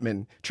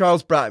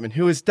Charles Brotman,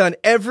 who has done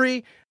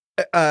every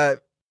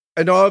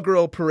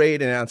inaugural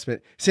parade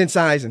announcement since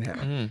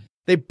Eisenhower.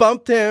 They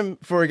bumped him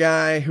for a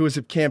guy who was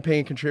a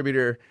campaign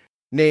contributor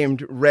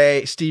named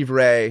Steve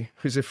Ray,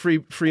 who's a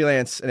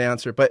freelance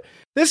announcer. But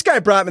this guy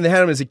Brotman, they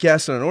had him as a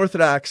guest on an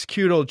Orthodox,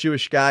 cute old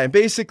Jewish guy, and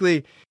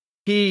basically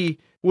he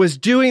was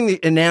doing the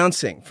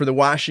announcing for the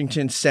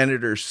Washington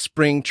Senators'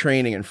 spring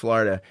training in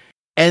Florida.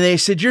 And they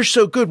said, "You're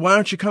so good. Why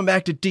don't you come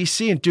back to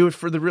D.C. and do it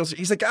for the real?"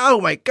 He's like,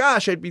 "Oh my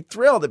gosh, I'd be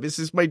thrilled. This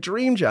is my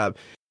dream job.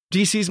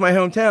 D.C.'s my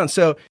hometown."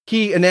 So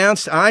he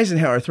announced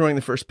Eisenhower throwing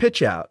the first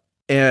pitch out,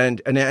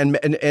 and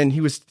he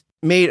was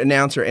made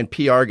announcer and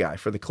PR guy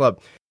for the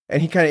club.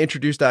 And he kind of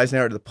introduced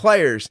Eisenhower to the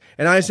players.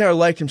 And Eisenhower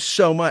liked him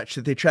so much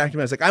that they tracked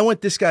him. I was like, "I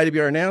want this guy to be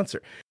our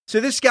announcer."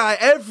 So this guy,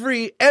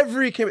 every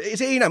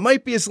it's 89,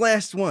 might be his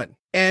last one.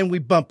 And we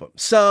bump him.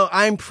 So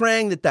I'm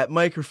praying that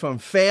microphone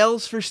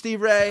fails for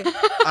Steve Ray.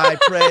 I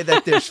pray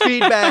that there's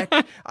feedback.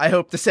 I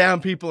hope the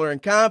sound people are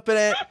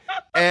incompetent.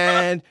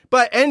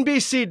 But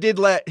NBC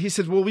he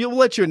said, "Well, we'll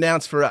let you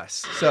announce for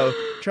us." So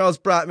Charles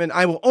Brotman,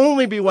 I will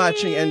only be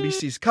watching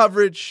NBC's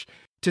coverage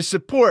to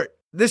support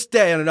this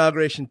day on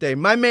Inauguration Day.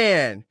 My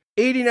man,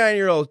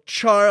 89-year-old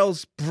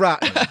Charles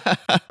Brotman.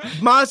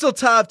 Mazel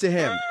tov to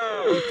him.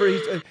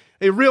 He's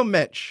a real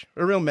mensch.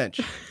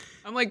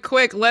 I'm like,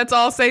 quick, let's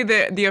all say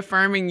the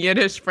affirming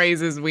Yiddish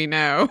phrases we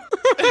know.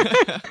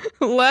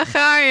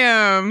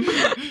 L'chaim.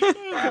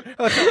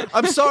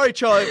 I'm sorry,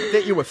 Charlie,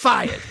 that you were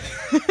fired.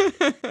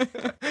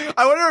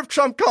 I wonder if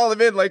Trump called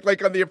him in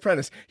like on The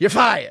Apprentice. "You're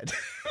fired."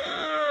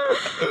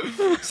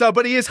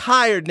 But he is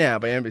hired now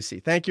by NBC.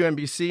 Thank you,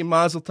 NBC.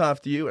 Mazel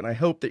tov to you, and I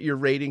hope that your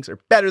ratings are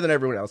better than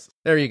everyone else.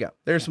 There you go.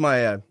 There's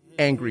my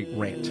angry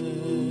rant.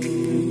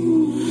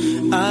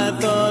 I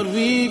thought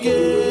we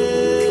get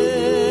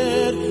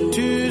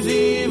to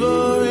see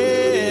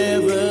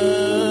forever,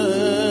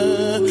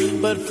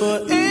 but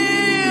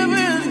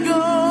forever's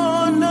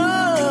gone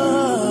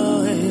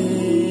away.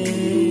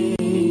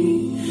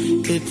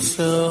 It's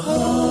so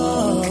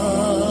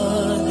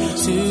hard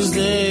to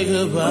say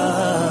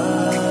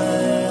goodbye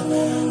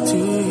to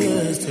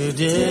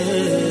yesterday.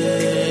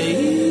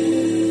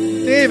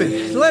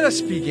 David, let us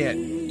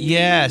begin.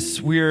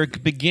 Yes, we're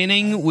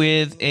beginning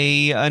with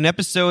an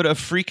episode of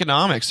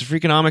Freakonomics, the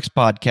Freakonomics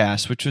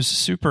podcast, which was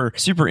super,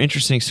 super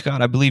interesting.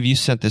 Scott, I believe you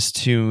sent this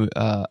to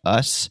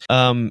us.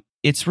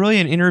 It's really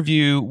an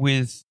interview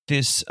with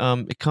this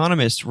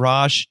economist,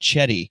 Raj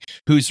Chetty,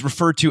 who's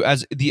referred to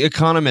as the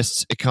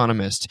Economist's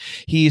economist.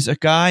 He's a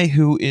guy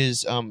who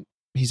is...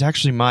 he's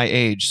actually my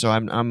age, so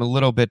I'm a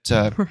little bit.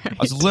 Right. I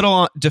was a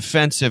little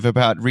defensive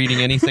about reading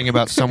anything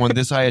about someone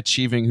this high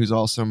achieving who's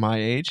also my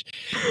age.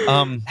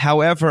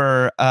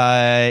 However,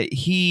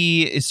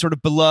 he is sort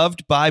of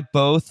beloved by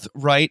both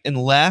right and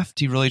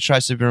left. He really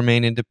tries to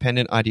remain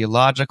independent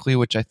ideologically,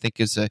 which I think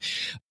is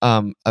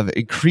an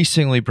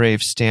increasingly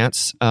brave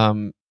stance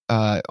on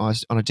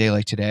a day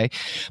like today.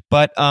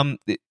 But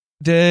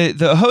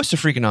the host of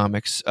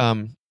Freakonomics,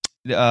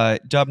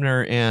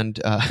 Dubner and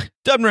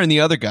the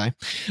other guy,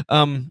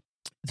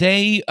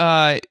 they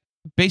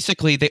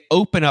basically they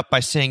open up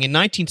by saying in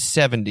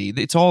 1970,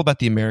 it's all about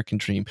the American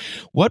dream.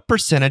 What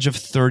percentage of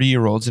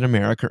 30-year-olds in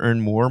America earn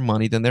more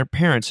money than their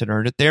parents had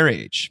earned at their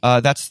age?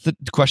 That's the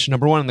question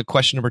number one. And the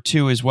question number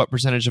two is what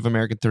percentage of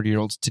American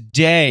 30-year-olds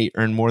today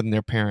earn more than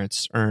their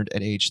parents earned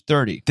at age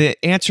 30?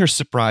 The answer is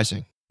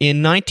surprising.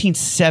 In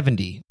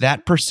 1970,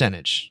 that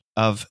percentage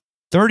of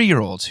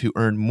 30-year-olds who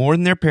earned more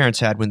than their parents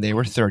had when they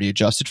were 30,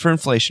 adjusted for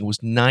inflation, was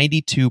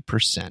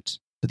 92%.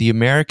 So the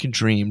American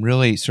dream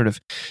really sort of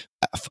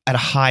at a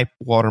high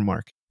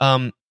watermark.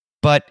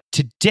 But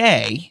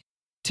today,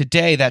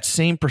 today, that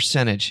same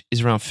percentage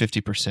is around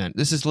 50%.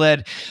 This has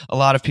led a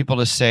lot of people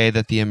to say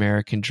that the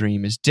American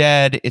dream is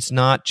dead. It's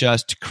not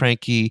just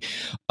cranky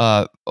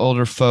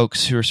older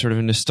folks who are sort of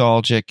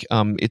nostalgic.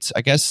 It's,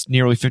 I guess,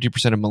 nearly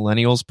 50% of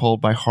millennials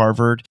polled by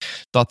Harvard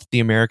thought that the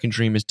American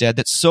dream is dead,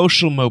 that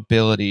social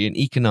mobility and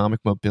economic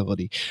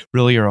mobility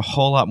really are a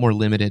whole lot more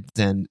limited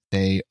than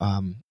they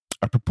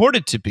are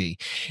purported to be.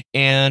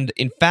 And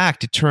in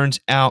fact, it turns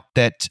out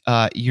that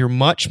you're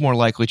much more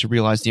likely to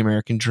realize the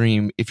American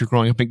dream if you're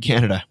growing up in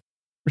Canada.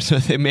 So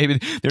maybe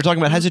they're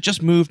talking about, has it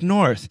just moved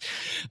north?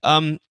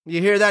 You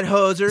hear that,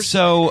 hosers?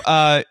 So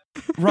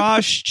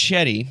Raj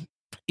Chetty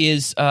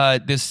is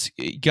this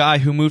guy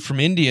who moved from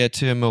India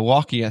to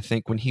Milwaukee, I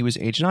think, when he was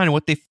age 9. And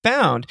what they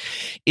found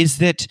is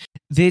that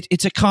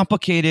it's a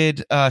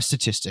complicated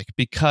statistic,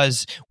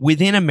 because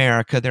within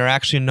America, there are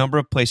actually a number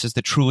of places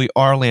that truly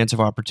are lands of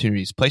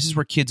opportunities, places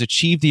where kids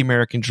achieve the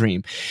American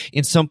dream.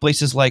 In some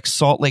places like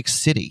Salt Lake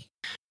City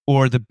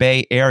or the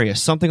Bay Area,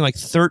 something like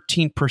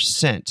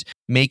 13%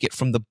 make it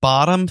from the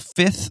bottom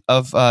fifth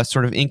of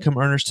sort of income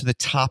earners to the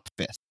top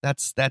fifth.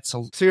 That's a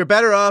So you're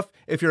better off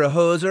if you're a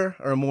hoser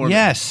or a Mormon.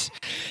 Yes.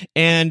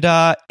 And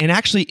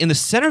actually in the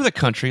center of the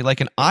country, like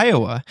in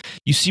Iowa,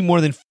 you see more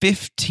than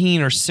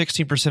 15 or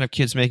 16% of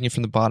kids making it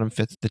from the bottom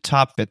fifth to the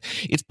top fifth.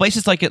 It's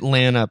places like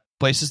Atlanta,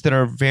 places that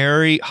are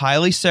very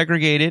highly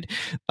segregated,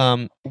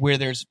 where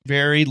there's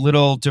very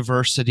little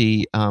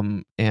diversity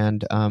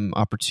and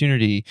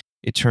opportunity,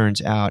 it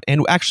turns out.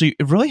 And actually,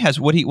 it really has,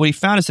 what he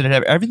found is that it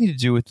had everything to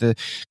do with the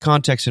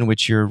context in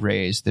which you're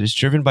raised, that is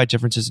driven by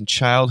differences in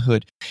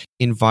childhood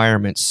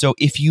environments. So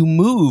if you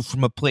move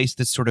from a place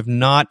that's sort of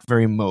not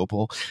very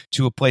mobile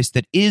to a place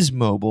that is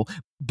mobile,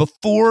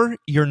 before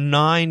you're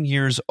 9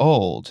 years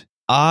old,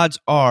 odds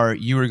are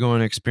you are going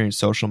to experience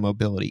social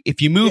mobility.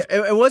 If you move...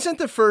 Yeah, it wasn't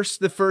the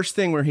first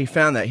thing where he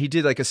found that. He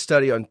did like a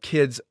study on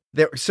kids.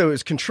 So it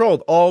was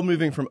controlled, all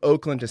moving from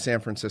Oakland to San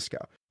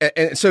Francisco.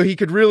 And so he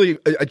could really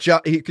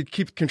adjust, he could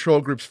keep control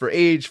groups for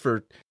age,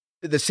 for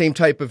the same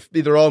type of,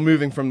 they're all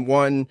moving from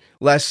one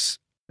less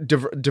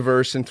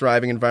diverse and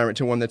thriving environment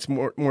to one that's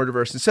more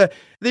diverse. And so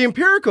the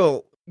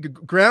empirical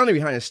grounding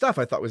behind his stuff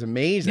I thought was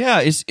amazing.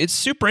 Yeah, it's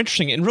super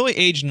interesting. And really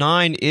age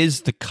 9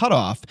 is the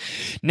cutoff.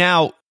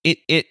 Now,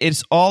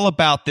 it's all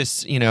about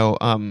this,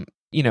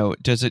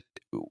 does it...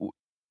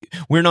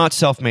 We're not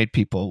self-made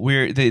people.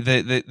 We're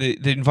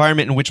the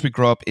environment in which we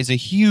grow up is a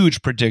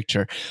huge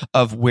predictor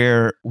of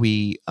where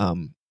we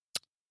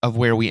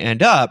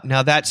end up.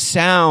 Now, that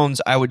sounds,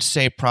 I would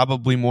say,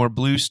 probably more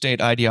blue state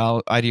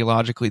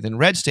ideologically than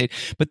red state.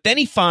 But then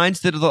he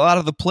finds that a lot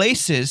of the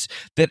places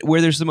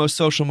where there's the most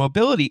social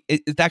mobility,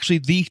 it's actually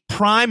the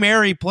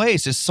primary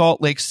place is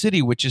Salt Lake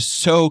City, which is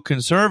so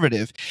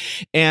conservative,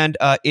 and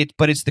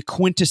but it's the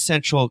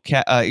quintessential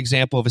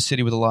example of a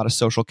city with a lot of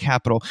social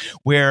capital,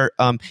 where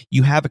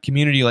you have a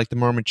community like the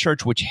Mormon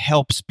Church, which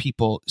helps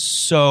people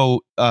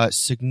so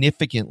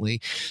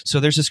significantly. So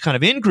there's this kind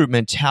of in-group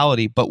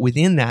mentality, but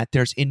within that,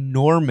 there's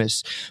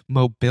enormous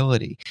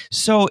mobility.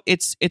 So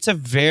it's a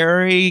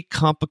very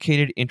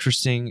complicated,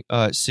 interesting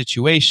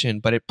situation,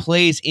 but it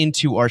plays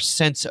into our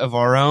sense of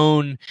our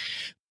own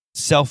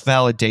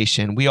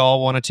self-validation. We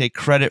all want to take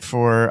credit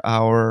for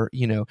our,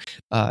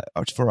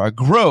 for our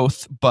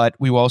growth, but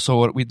we also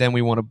want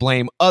to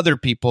blame other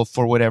people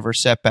for whatever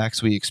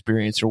setbacks we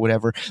experience or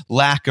whatever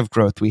lack of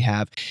growth we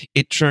have.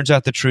 It turns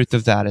out the truth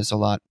of that is a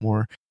lot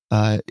more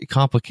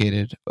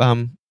complicated.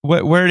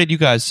 Where did you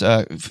guys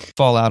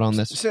fall out on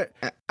this?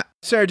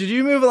 Sarah, did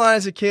you move a lot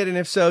as a kid? And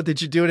if so,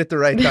 did you do it at the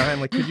right time?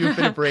 Like, could you have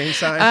been a brain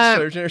science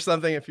surgeon or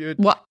something if you had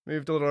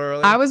moved a little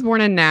earlier? I was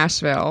born in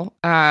Nashville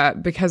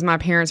because my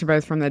parents are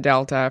both from the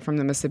Delta, from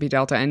the Mississippi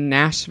Delta, and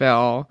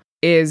Nashville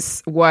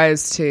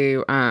was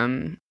to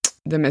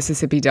the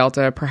Mississippi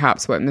Delta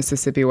perhaps what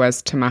Mississippi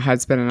was to my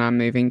husband and I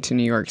moving to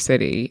New York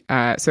City.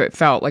 So it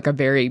felt like a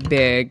very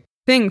big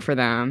thing for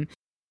them.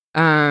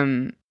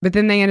 But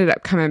then they ended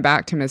up coming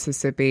back to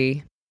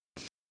Mississippi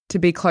to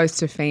be close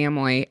to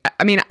family.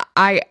 I mean,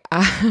 I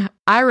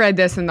read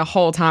this, and the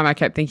whole time I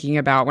kept thinking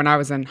about when I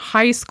was in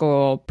high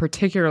school,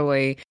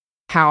 particularly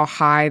how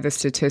high the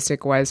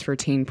statistic was for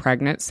teen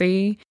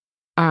pregnancy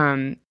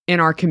in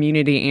our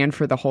community and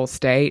for the whole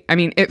state. I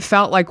mean, it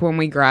felt like when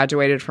we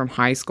graduated from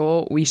high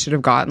school, we should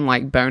have gotten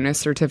like bonus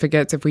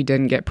certificates if we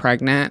didn't get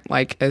pregnant,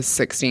 like as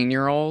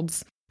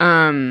 16-year-olds.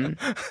 I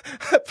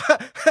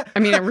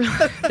mean,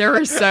 there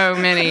were so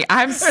many.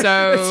 It's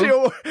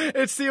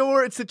the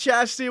award. It's the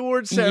chastity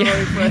award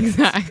ceremony, yeah,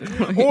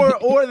 exactly.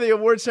 or the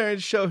award ceremony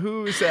to show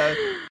who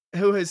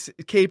is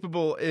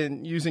capable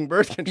in using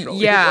birth control.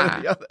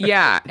 Yeah,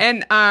 yeah,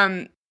 and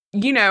I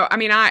mean,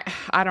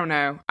 I don't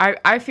know.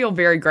 I feel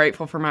very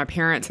grateful for my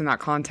parents in that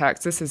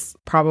context. This is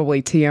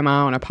probably TMI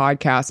on a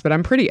podcast, but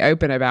I'm pretty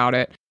open about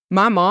it.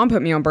 My mom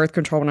put me on birth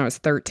control when I was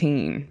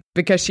 13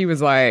 because she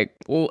was like,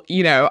 well,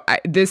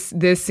 this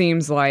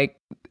seems like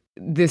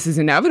this is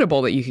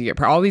inevitable that you could get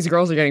pregnant. All these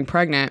girls are getting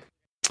pregnant,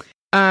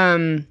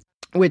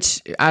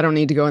 which I don't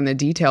need to go in the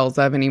details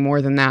of any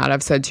more than that.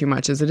 I've said too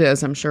much as it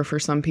is, I'm sure, for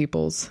some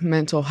people's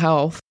mental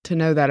health to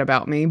know that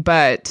about me.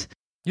 But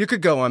You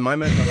could go on my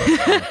mental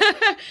health.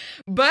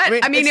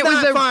 But I mean, it's it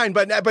was not fine,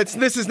 but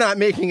this is not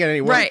making it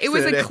any worse. Right. It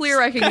was a clear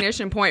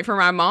recognition point for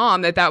my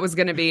mom that was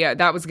going to be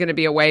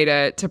a way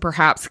to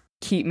perhaps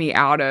keep me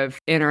out of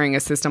entering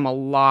a system a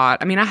lot.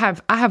 I mean, I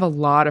have a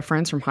lot of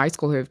friends from high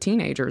school who have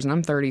teenagers, and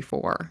I'm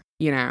 34.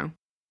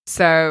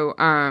 So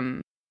I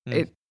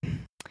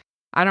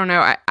don't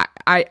know.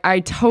 I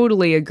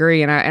totally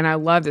agree, and I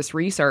love this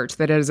research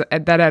that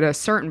at a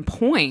certain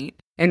point.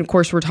 And of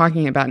course, we're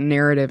talking about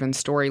narrative and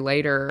story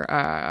later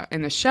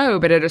in the show,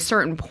 but at a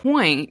certain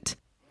point,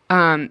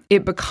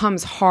 it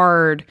becomes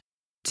hard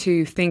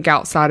to think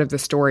outside of the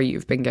story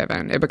you've been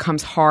given. It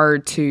becomes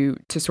hard to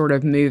sort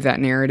of move that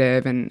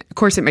narrative. And of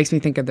course, it makes me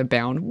think of the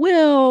bound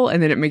will,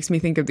 and then it makes me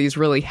think of these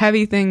really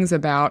heavy things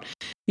about,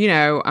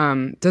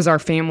 does our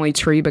family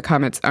tree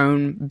become its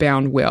own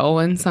bound will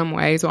in some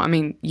ways? Well, I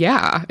mean,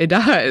 yeah, it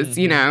does,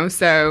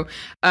 So,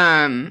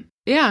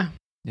 yeah.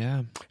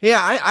 Yeah.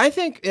 Yeah, I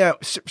think,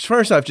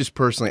 first off, just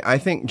personally, I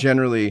think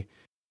generally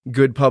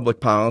good public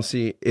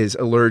policy is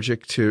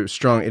allergic to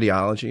strong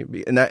ideology.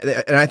 And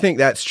I think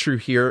that's true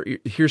here.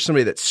 Here's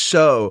somebody that's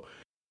so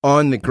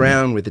on the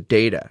ground with the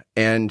data.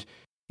 And,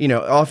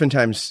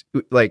 oftentimes,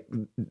 like,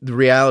 the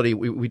reality,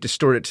 we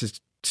distort it to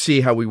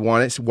see how we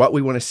want it, what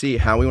we want to see,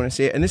 how we want to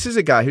see it. And this is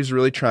a guy who's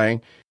really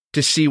trying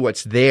to see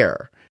what's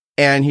there.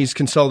 And he's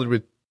consulted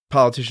with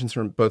politicians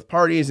from both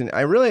parties. And I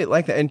really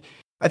like that. And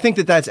I think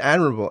that that's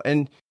admirable.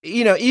 And,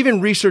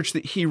 even research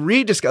that he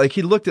rediscovered, like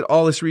he looked at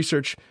all this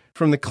research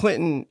from the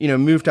Clinton,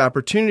 move to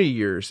opportunity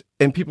years,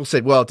 and people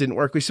said, well, it didn't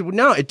work. We said, well,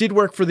 no, it did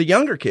work for the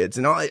younger kids,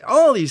 and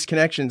all these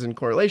connections and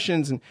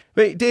correlations.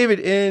 But David,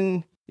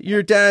 in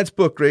your dad's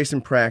book, Grace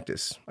and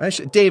Practice,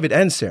 David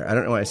and Sarah, I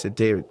don't know why I said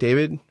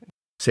David,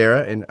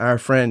 Sarah, and our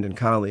friend and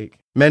colleague,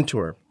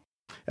 mentor,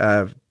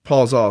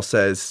 Paul Zoll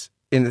says,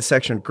 in the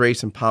section of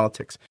Grace and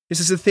Politics. He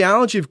says, the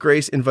theology of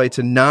grace invites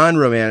a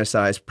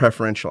non-romanticized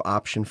preferential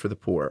option for the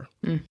poor.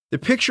 The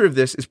picture of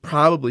this is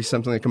probably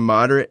something like a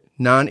moderate,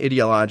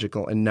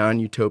 non-ideological, and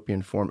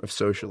non-utopian form of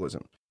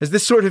socialism. Has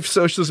this sort of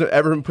socialism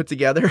ever been put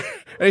together?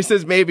 And he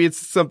says maybe it's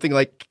something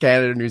like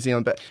Canada or New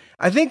Zealand, but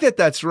I think that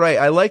that's right.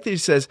 I like that he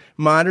says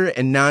moderate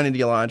and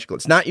non-ideological.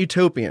 It's not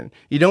utopian.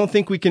 You don't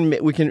think we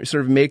can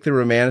sort of make the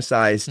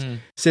romanticized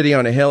city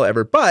on a hill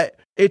ever, but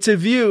it's a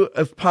view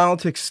of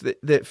politics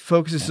that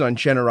focuses on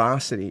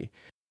generosity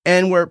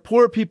and where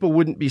poor people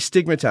wouldn't be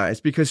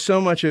stigmatized because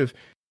so much of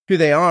who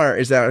they are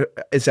is out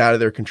of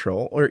their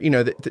control. Or,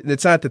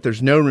 it's not that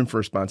there's no room for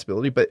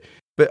responsibility, but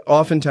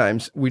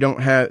oftentimes we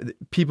don't have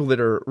people that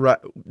are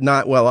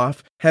not well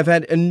off have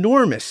had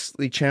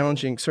enormously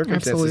challenging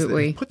circumstances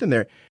that have put them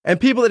there. And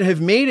people that have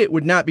made it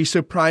would not be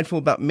so prideful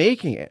about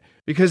making it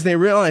because they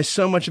realize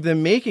so much of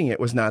them making it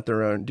was not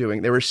their own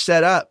doing. They were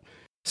set up.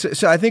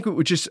 So I think it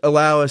would just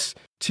allow us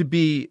to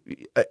be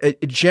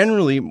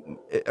generally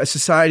a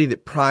society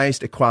that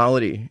prized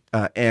equality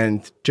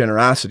and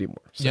generosity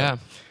more. So yeah.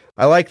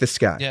 I like this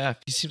guy. Yeah,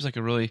 he seems like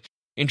a really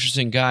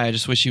interesting guy. I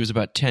just wish he was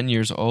about 10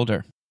 years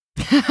older.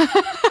 Didn't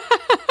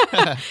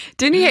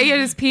he get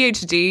his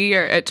PhD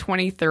at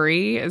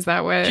 23? Is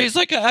that what? He's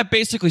like, I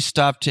basically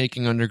stopped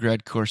taking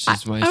undergrad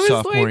courses my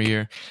sophomore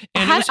year.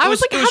 And how did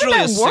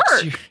that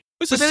work? It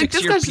was a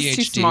 6-year PhD.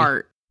 Just too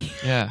smart.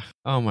 Yeah.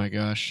 Oh my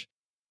gosh.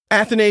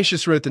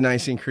 Athanasius wrote the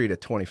Nicene Creed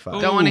at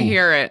 25. Don't want to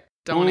hear it.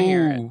 Don't want to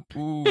hear it.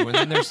 Ooh, and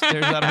then there's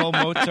that whole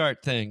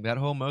Mozart thing. Where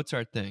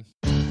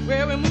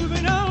we're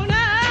moving on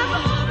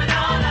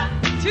now.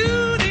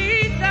 To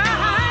the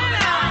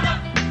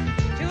side.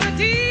 To a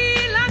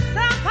deluxe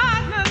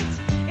apartment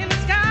in the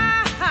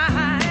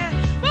sky.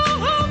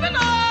 Moving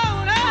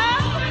on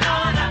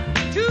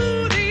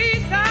to the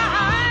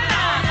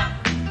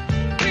side.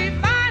 We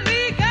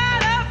finally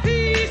got a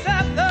piece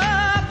of the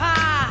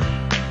pie.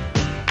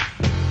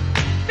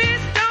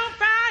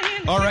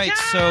 All right,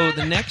 so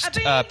the next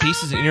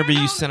piece is an interview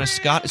you sent us,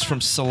 Scott. It's from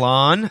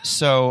Salon,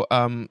 so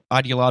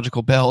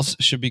ideological bells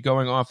should be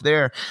going off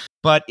there.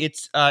 But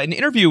it's an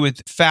interview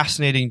with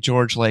fascinating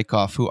George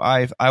Lakoff, who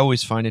I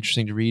always find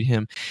interesting to read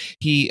him.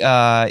 He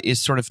is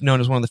sort of known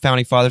as one of the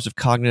founding fathers of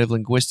cognitive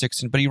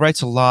linguistics, but he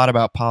writes a lot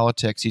about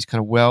politics. He's kind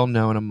of well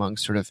known among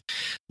sort of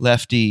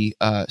lefty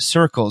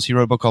circles. He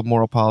wrote a book called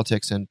Moral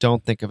Politics and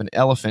Don't Think of an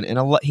Elephant, and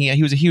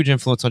he was a huge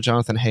influence on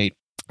Jonathan Haidt.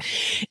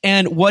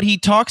 And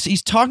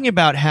he's talking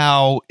about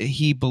how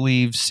he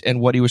believes, and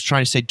what he was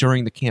trying to say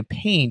during the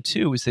campaign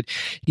too, is that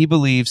he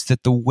believes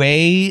that the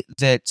way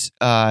that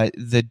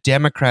the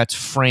Democrats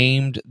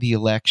framed the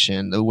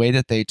election, the way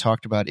that they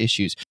talked about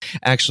issues,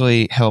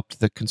 actually helped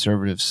the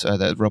conservatives,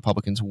 the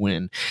Republicans,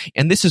 win.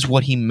 And this is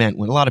what he meant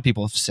when a lot of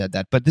people have said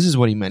that, but this is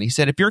what he meant. He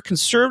said, if you're a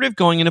conservative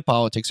going into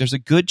politics, there's a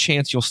good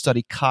chance you'll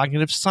study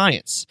cognitive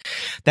science.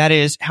 That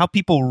is, how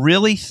people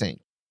really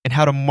think and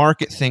how to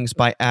market things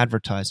by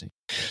advertising.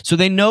 So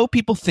they know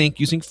people think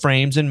using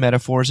frames and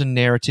metaphors and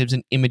narratives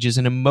and images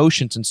and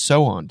emotions and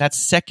so on. That's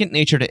second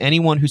nature to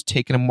anyone who's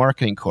taken a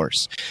marketing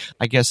course.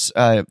 I guess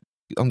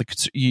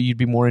you'd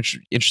be more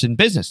interested in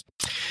business.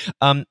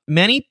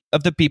 Many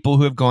of the people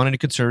who have gone into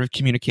conservative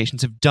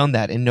communications have done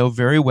that and know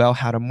very well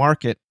how to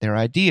market their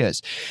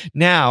ideas.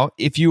 Now,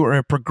 if you are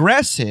a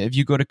progressive,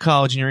 you go to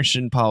college and you're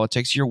interested in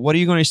politics, what are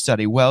you going to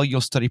study? Well, you'll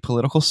study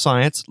political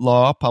science,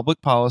 law,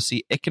 public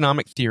policy,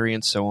 economic theory,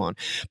 and so on.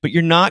 But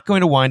you're not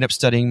going to wind up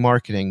studying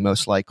marketing,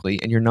 most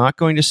likely, and you're not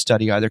going to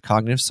study either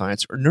cognitive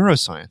science or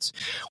neuroscience.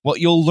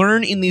 What you'll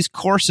learn in these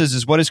courses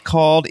is what is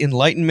called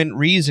Enlightenment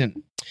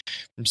reason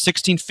from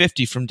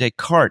 1650 from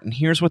Descartes. And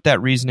here's what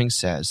that reasoning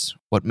says.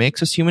 What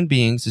makes us human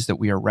beings is that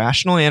we are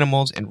rational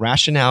animals, and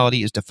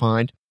rationality is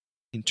defined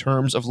in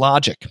terms of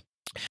logic.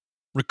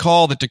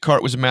 Recall that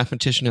Descartes was a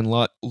mathematician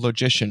and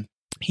logician.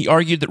 He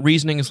argued that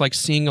reasoning is like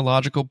seeing a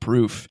logical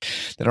proof,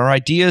 that our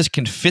ideas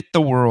can fit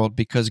the world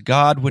because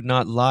God would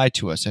not lie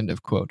to us, end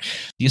of quote.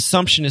 The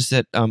assumption is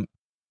that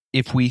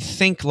if we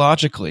think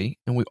logically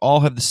and we all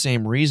have the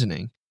same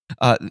reasoning,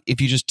 if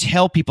you just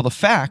tell people the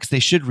facts, they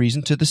should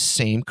reason to the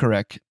same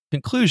correct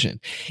conclusion.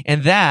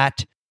 And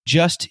that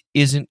just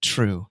isn't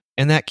true.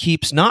 And that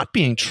keeps not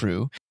being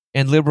true.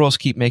 And liberals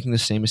keep making the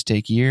same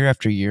mistake year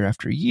after year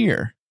after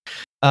year.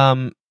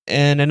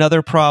 And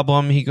another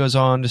problem, he goes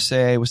on to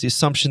say, was the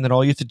assumption that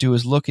all you have to do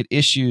is look at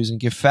issues and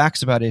give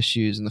facts about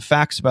issues. And the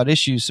facts about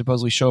issues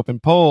supposedly show up in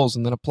polls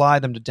and then apply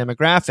them to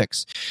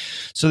demographics.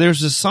 So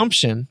there's this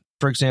assumption,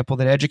 for example,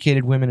 that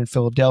educated women in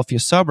Philadelphia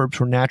suburbs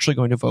were naturally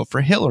going to vote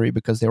for Hillary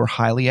because they were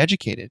highly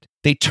educated.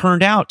 They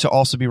turned out to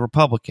also be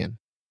Republican.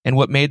 And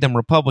what made them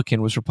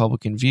Republican was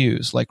Republican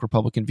views, like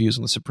Republican views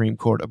on the Supreme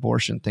Court,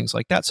 abortion, things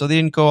like that. So they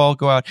didn't all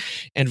go out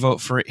and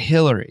vote for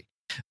Hillary.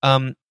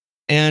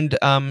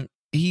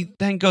 He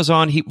then goes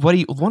on.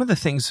 One of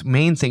the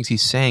main things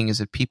he's saying is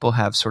that people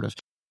have sort of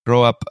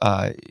grow up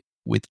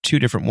with two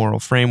different moral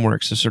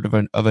frameworks: a sort of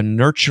a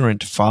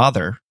nurturant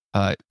father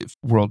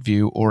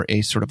worldview, or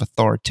a sort of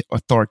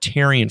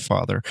authoritarian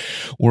father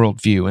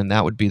worldview, and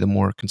that would be the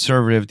more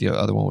conservative. The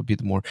other one would be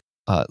the more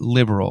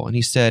liberal. And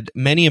he said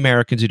many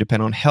Americans who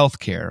depend on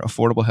healthcare,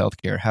 affordable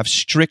healthcare, have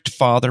strict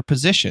father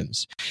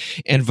positions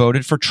and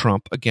voted for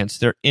Trump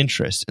against their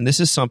interests. And this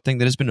is something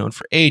that has been known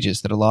for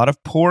ages, that a lot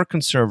of poor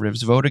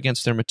conservatives vote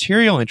against their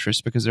material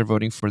interests because they're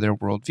voting for their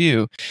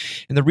worldview.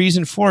 And the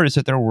reason for it is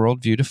that their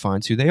worldview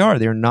defines who they are.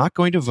 They're not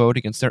going to vote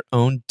against their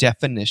own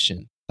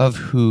definition of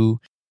who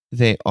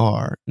they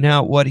are.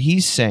 Now, what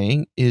he's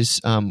saying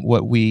is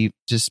what we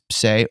just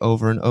say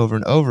over and over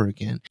and over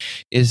again,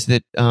 is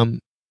that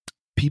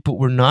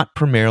we're not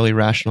primarily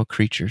rational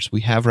creatures.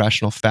 We have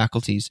rational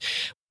faculties,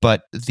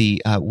 but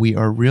we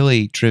are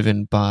really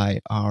driven by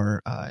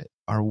our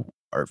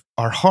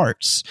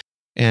hearts.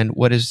 And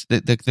what is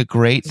the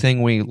great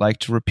thing we like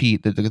to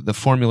repeat, the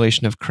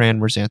formulation of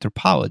Cranmer's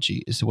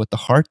anthropology, is what the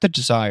heart that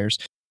desires,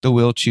 the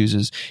will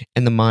chooses,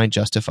 and the mind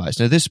justifies.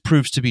 Now, this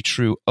proves to be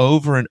true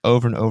over and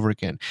over and over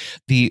again.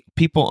 The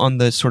people on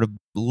the sort of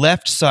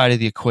left side of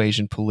the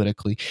equation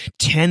politically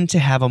tend to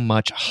have a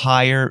much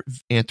higher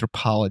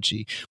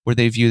anthropology, where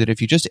they view that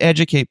if you just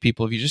educate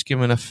people, if you just give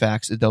them enough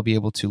facts, that they'll be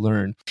able to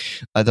learn.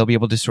 They'll be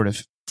able to sort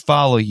of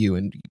follow you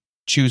and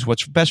choose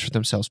what's best for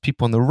themselves.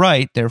 People on the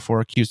right, therefore,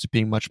 are accused of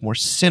being much more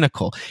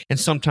cynical, and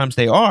sometimes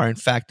they are. In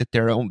fact, that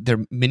they're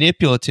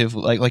manipulative,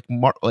 like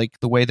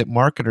the way that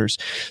marketers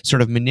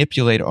sort of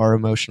manipulate our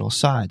emotional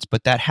sides.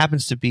 But that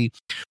happens to be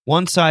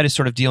one side is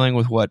sort of dealing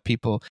with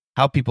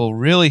how people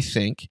really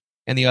think,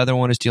 and the other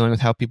one is dealing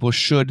with how people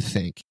should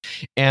think.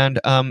 And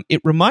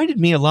it reminded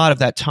me a lot of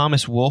that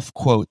Thomas Wolfe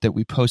quote that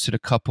we posted a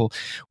couple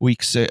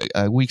weeks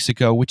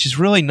ago, which is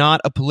really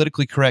not a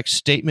politically correct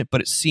statement,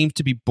 but it seems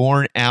to be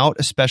borne out,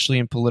 especially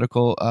in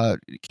political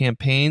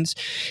campaigns.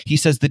 He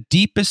says, "The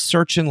deepest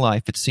search in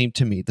life, it seemed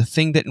to me, the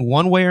thing that in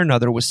one way or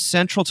another was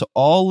central to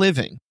all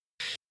living,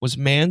 was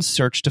man's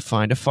search to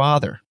find a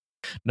father.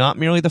 Not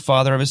merely the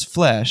father of his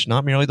flesh,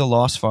 not merely the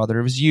lost father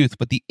of his youth,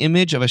 but the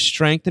image of a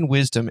strength and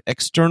wisdom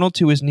external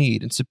to his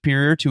need and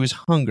superior to his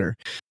hunger,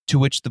 to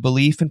which the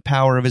belief and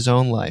power of his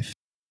own life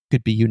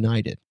could be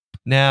united."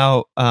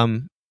 Now,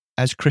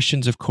 as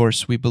Christians, of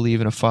course, we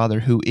believe in a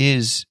father who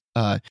has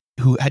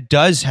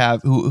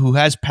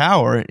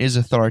power and is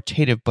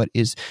authoritative, but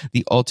is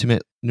the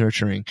ultimate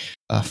nurturing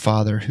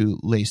father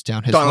who lays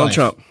down his life. Donald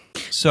Trump.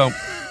 So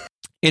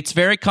it's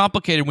very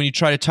complicated when you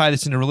try to tie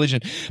this into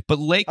religion. But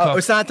Lakoff, oh,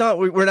 it's not.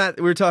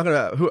 We're talking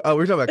about who? Oh,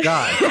 we're talking about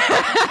God.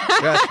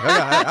 Gotcha.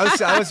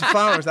 Okay. I was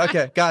followers.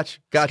 Okay, gotcha.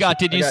 Scott,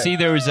 did you see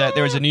there was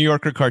a New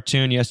Yorker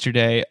cartoon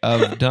yesterday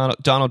of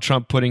Donald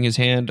Trump putting his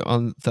hand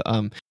on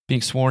the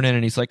being sworn in,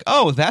 and he's like,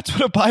 "Oh, that's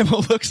what a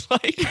Bible looks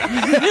like."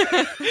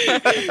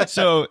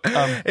 So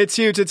it's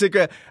huge. It's a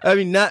great. I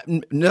mean,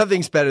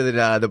 nothing's better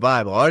than the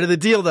Bible. Art of the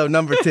deal, though.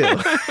 Number 2.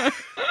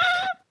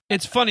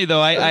 It's funny,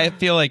 though. I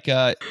feel like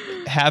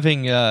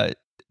having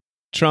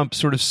Trump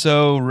sort of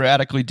so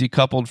radically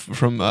decoupled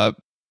from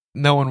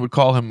no one would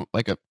call him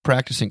like a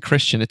practicing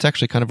Christian. It's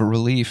actually kind of a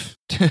relief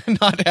to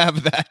not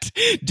have that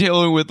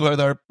dealing with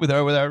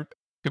our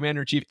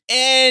commander-in-chief.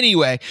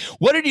 Anyway,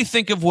 what did you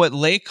think of what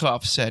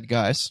Lakoff said,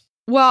 guys?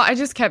 Well, I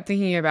just kept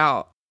thinking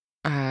about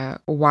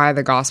why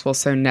the gospel is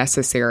so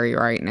necessary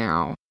right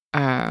now.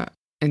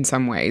 in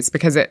some ways,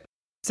 because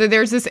so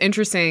there's this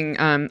interesting,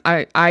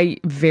 I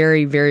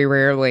very, very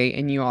rarely,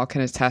 and you all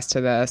can attest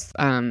to this,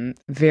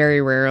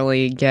 very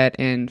rarely get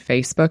in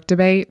Facebook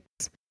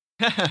debates.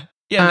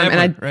 Never,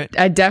 and right?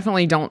 I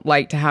definitely don't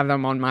like to have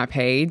them on my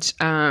page.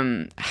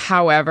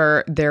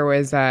 However, there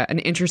was an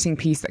interesting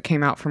piece that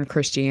came out from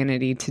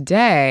Christianity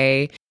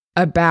Today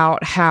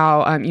about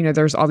how,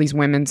 there's all these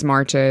women's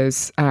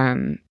marches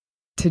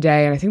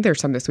today, and I think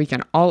there's some this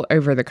weekend all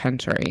over the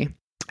country.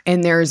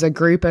 And there's a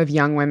group of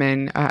young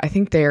women, I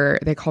think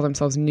they call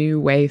themselves New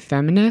Wave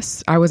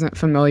Feminists. I wasn't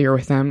familiar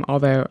with them,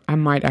 although I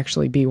might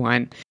actually be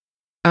one.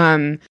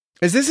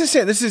 Is this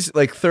this is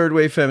like third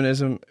wave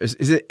feminism?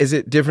 Is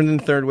it different than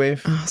third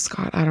wave? Oh,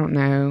 Scott, I don't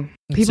know.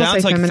 It People say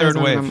sounds like feminism,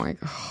 third wave. and I'm like,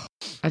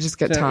 I just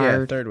get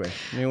tired. Yeah, third wave.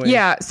 New wave.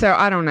 Yeah, so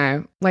I don't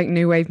know. Like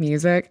new wave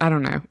music, I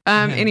don't know.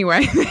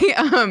 Anyway,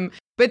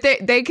 but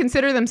they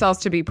consider themselves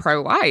to be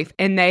pro-life,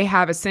 and they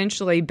have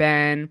essentially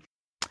been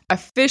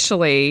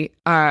officially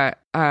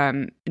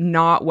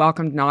not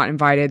welcomed, not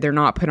invited. They're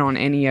not put on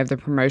any of the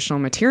promotional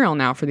material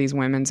now for these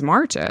women's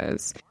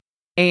marches.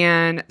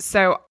 And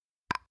so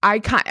I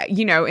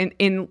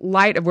in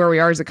light of where we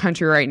are as a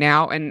country right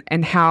now,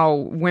 and how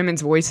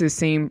women's voices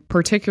seem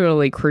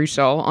particularly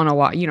crucial on a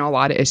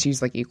lot of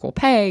issues like equal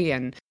pay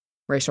and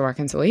racial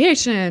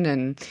reconciliation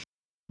and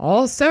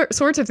all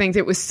sorts of things,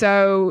 it was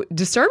so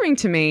disturbing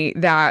to me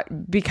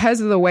that because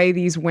of the way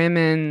these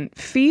women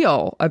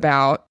feel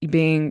about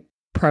being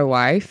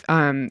pro-life,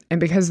 and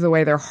because of the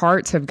way their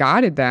hearts have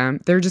guided them,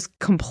 they're just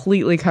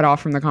completely cut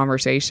off from the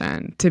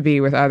conversation to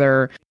be with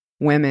other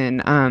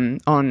women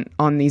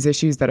on these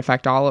issues that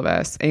affect all of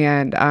us.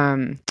 And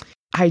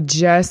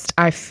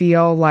I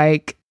feel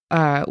like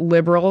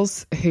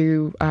liberals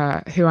who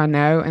I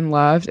know and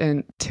loved,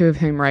 and two of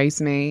whom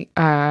raised me,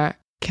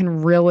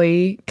 can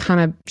really kind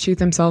of shoot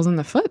themselves in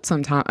the foot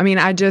sometimes. I mean,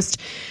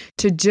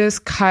 to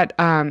cut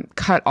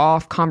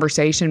off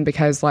conversation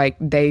because like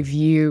they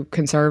view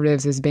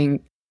conservatives as being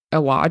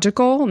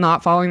illogical,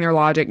 not following their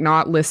logic,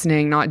 not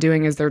listening, not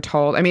doing as they're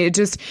told. I mean,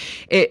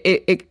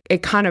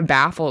 it kind of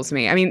baffles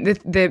me. I mean,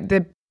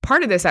 the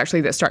part of this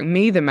actually that struck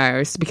me the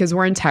most, because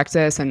we're in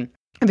Texas and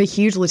have a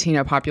huge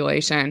Latino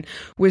population,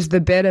 was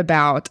the bit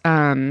about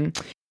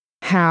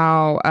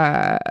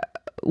how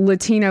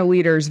Latino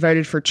leaders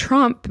voted for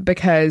Trump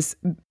because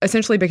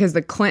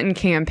the Clinton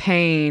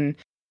campaign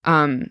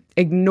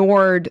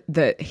ignored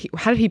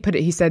how did he put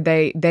it? He said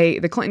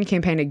the Clinton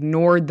campaign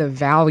ignored the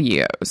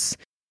values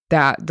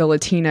that the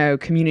Latino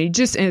community,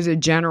 just as a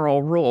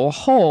general rule,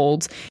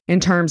 holds in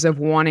terms of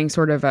wanting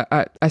sort of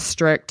a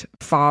strict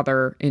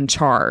father in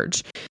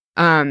charge.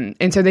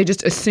 And so they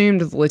just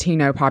assumed the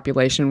Latino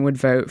population would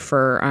vote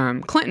for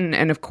Clinton.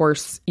 And of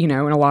course, in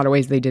a lot of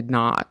ways they did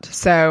not.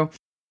 So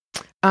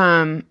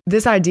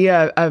this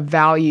idea of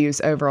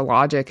values over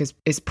logic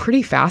is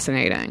pretty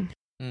fascinating.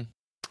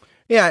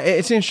 Yeah,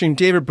 it's interesting.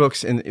 David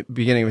Brooks, in the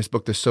beginning of his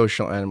book, The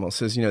Social Animal,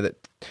 says, that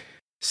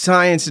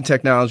science and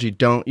technology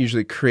don't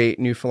usually create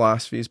new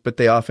philosophies, but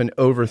they often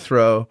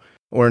overthrow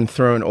or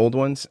enthrone old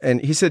ones.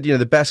 And he said,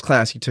 the best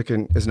class he took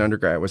as an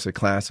undergrad was a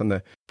class on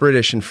the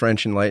British and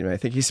French Enlightenment. I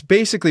think he's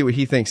basically what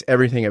he thinks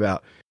everything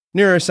about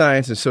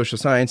neuroscience and social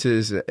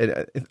sciences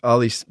and all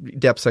these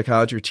depth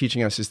psychology are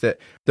teaching us is that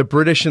the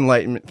British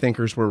Enlightenment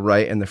thinkers were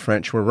right and the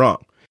French were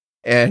wrong.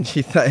 And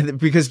he thought,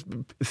 because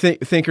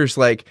thinkers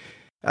like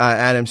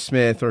Adam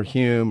Smith or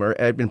Hume or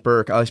Edmund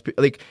Burke,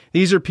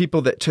 these are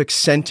people that took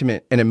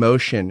sentiment and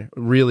emotion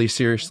really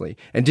seriously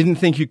and didn't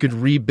think you could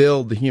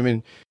rebuild the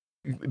human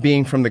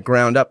being from the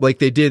ground up like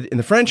they did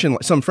in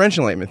some French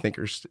Enlightenment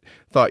thinkers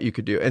thought you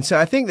could do. And so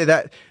I think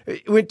that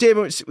with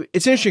David,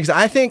 it's interesting because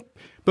I think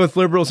both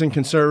liberals and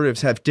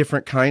conservatives have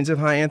different kinds of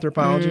high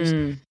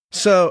anthropologies.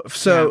 So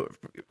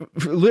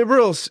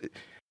liberals,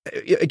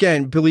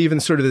 again, believe in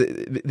sort of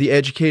the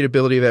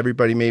educatability of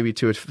everybody, maybe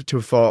to a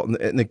fault,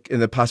 and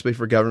the possibility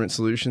for government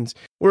solutions.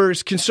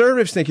 Whereas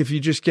conservatives think if you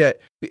just get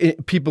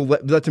people,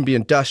 let them be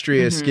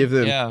industrious, give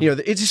them,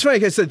 it's just funny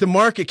because the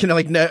market can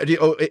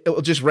it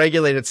will just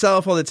regulate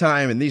itself all the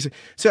time. And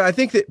so I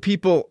think that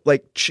people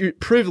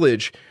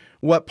privilege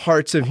what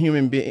parts of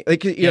human being,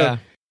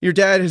 your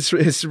dad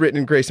has written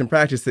in Grace and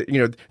Practice that,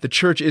 the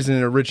church isn't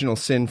an original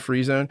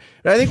sin-free zone.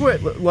 And I think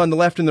what on the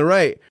left and the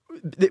right,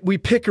 we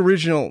pick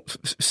original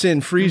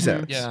sin-free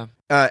zones,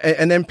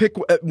 and then pick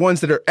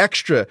ones that are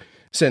extra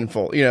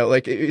sinful.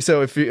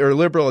 So if you're a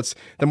liberal, it's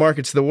the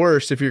market's the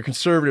worst. If you're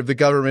conservative, the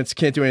governments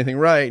can't do anything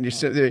right.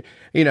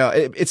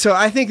 And so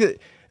I think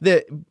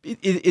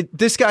that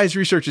this guy's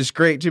research is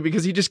great too,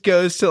 because he just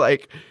goes to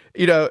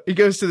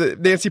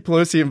Nancy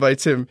Pelosi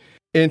invites him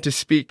in to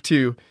speak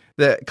to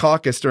the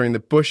caucus during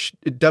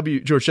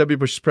the George W.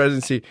 Bush's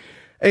presidency.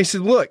 And he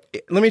said, look,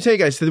 let me tell you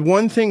guys, the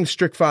one thing the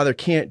strict father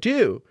can't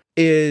do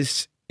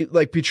is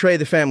betray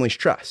the family's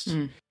trust.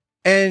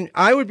 And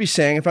I would be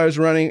saying, if I was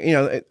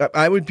running,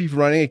 I would be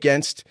running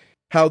against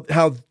how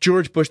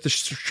George Bush, the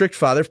strict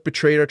father,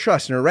 betrayed our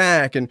trust in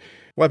Iraq and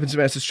weapons of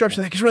mass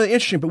destruction. It's really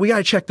interesting, but we got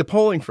to check the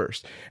polling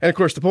first. And of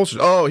course, the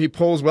pollsters, he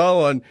polls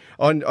well on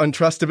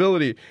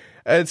trustability.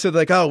 And so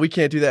they're like, oh, we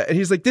can't do that. And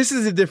he's like, this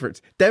is the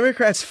difference.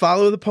 Democrats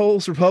follow the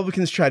polls.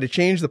 Republicans try to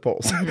change the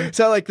polls.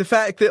 So like the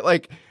fact that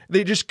like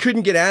they just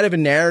couldn't get out of a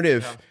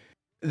narrative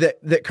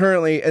that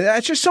currently, and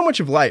that's just so much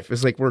of life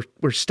is like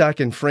we're stuck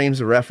in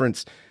frames of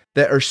reference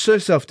that are so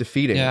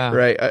self-defeating,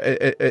 right?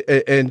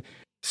 And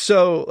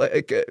so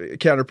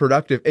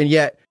counterproductive. And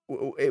yet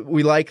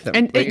we like them.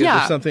 And like,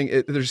 there's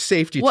something, there's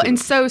safety to and them.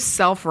 so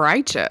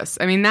self-righteous.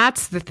 I mean,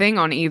 that's the thing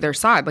on either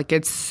side. Like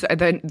it's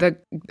the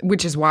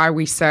which is why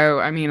we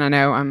I mean, I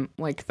know I'm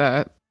like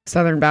the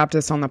Southern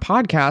Baptist on the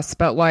podcast,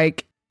 but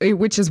like,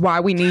 which is why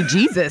we need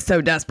Jesus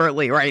so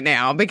desperately right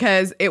now,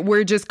 because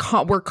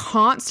we're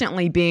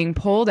constantly being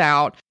pulled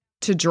out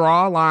to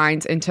draw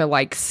lines and to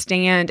like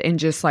stand and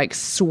just like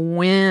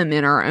swim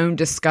in our own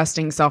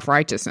disgusting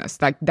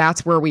self-righteousnlike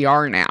that's where we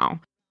are now.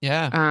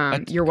 Yeah.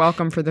 You're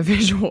welcome for the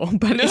visual,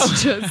 but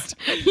it's just,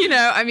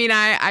 I mean,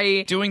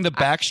 I doing the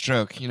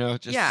backstroke,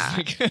 just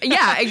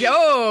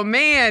oh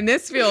man,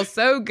 this feels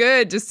so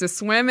good just to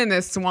swim in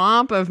this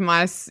swamp of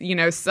my,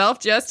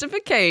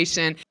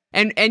 self-justification.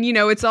 And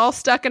it's all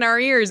stuck in our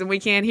ears and we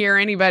can't hear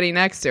anybody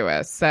next to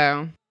us.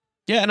 So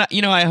yeah, and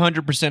I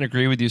 100%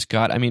 agree with you,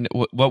 Scott. I mean,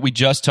 what we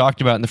just talked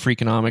about in the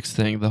Freakonomics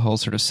thing, the whole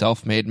sort of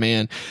self-made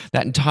man,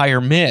 that entire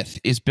myth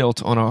is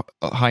built on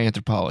a high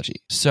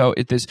anthropology. So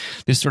this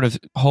sort of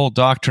whole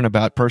doctrine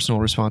about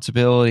personal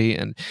responsibility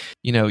and,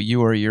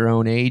 you are your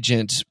own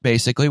agent,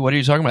 basically. What are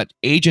you talking about?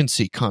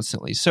 Agency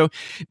constantly. So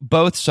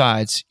both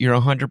sides, you're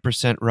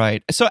 100%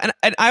 right. So, and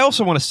I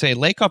also want to say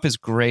Lakoff is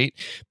great,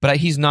 but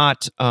he's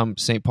not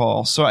St.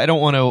 Paul. So I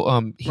don't want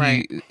to,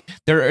 right.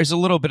 There is a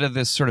little bit of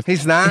this sort of...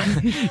 He's not?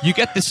 You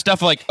get this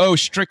stuff like,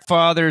 strict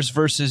fathers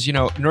versus,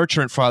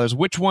 nurturant fathers.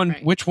 Which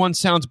one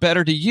sounds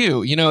better to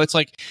you? It's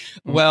like,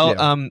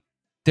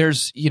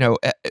 there's,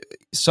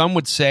 some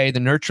would say the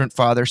nurturant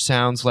father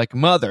sounds like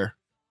mother.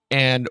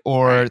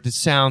 Or that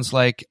sounds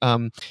like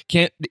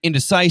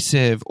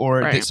indecisive,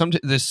 or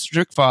the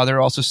strict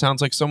father also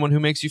sounds like someone who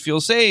makes you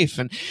feel safe,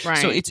 and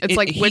so it's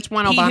like which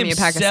one will buy me a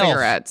pack of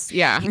cigarettes?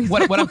 Yeah.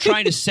 What I'm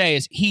trying to say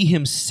is he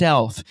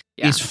himself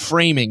is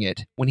framing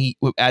it when he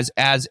as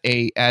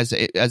a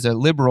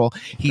liberal,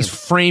 he's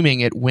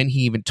framing it when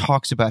he even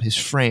talks about his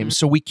frame.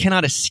 So we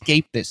cannot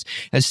escape this.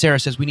 As Sarah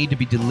says, we need to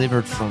be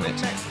delivered from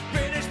it.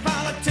 British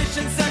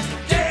politician says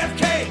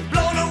JFK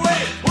blown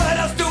away. What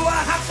else do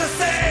I have to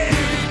say?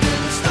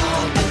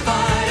 Start the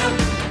fire.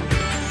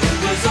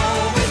 It was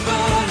always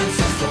burning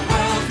since the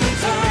world's been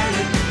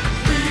turning.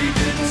 We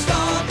didn't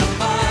start the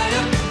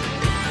fire.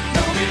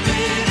 No, we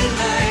didn't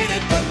light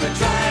it, but we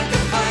tried to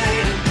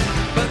fight it.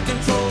 But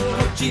control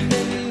Ho Chi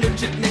Minh,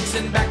 Richard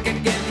Nixon back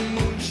again.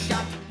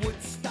 Moonshot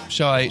Woodstock.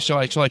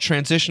 Shall I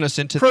transition us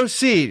into...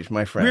 Proceed,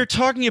 my friend. We're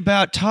talking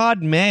about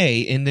Todd May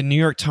in the New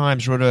York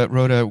Times wrote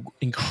a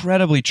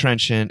incredibly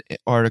trenchant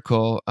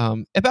article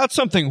about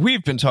something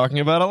we've been talking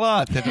about a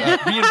lot that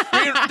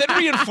that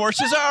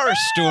reinforces our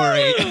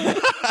story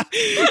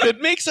that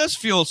makes us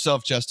feel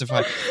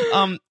self-justified.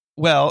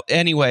 Well,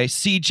 anyway,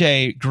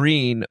 C.J.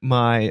 Green,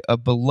 my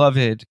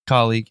beloved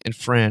colleague and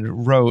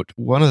friend, wrote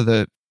one of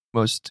the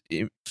most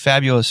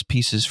fabulous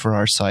pieces for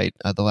our site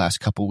the last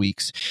couple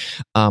weeks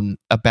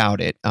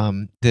about it.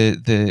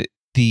 The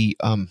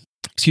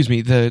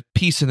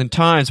piece in the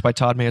Times by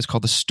Todd May is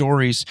called "The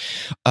Stories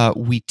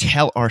We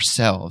Tell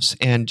Ourselves,"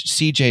 and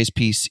CJ's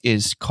piece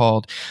is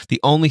called "The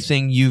Only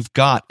Thing You've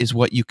Got Is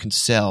What You Can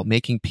Sell: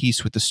 Making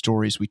Peace with the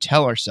Stories We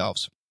Tell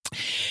Ourselves."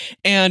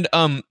 And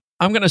I'm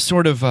going to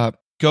sort of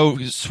go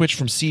switch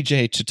from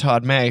CJ to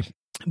Todd May,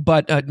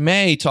 but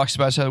May talks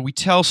about how we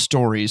tell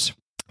stories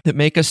that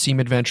make us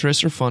seem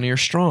adventurous or funny or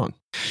strong.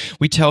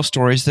 We tell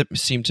stories that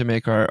seem to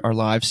make our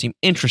lives seem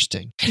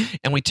interesting.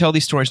 And we tell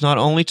these stories not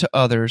only to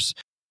others,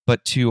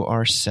 but to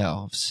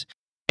ourselves.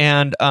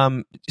 And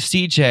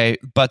CJ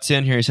butts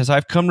in here. He says,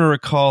 I've come to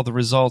recall the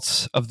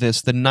results of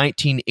this, the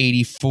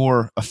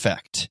 1984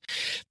 effect.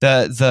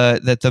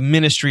 That the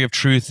Ministry of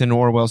Truth in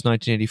Orwell's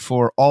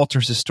 1984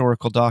 alters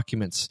historical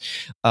documents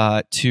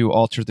to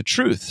alter the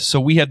truth.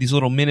 So we have these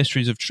little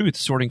ministries of truth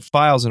sorting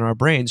files in our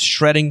brains,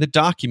 shredding the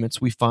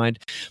documents we find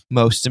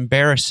most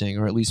embarrassing,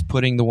 or at least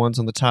putting the ones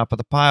on the top of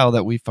the pile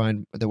that we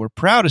find that we're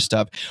proudest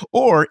of.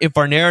 Or if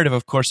our narrative,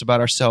 of course,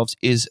 about ourselves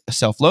is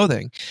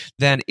self-loathing,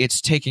 then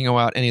it's taking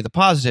out any of the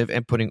positive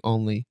and putting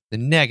only the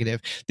negative.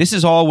 This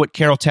is all what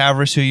Carol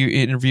Tavris, who you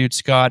interviewed,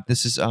 Scott.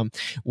 This is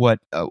what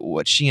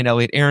she and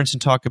Elliot Aronson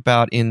talk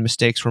about in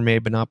 "Mistakes Were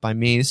Made, But Not by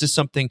Me." This is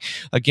something,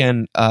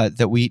 again,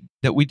 that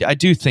I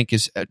do think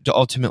is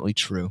ultimately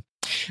true.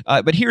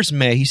 But here's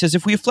May. He says,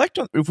 if we reflect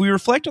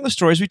on the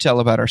stories we tell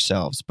about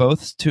ourselves,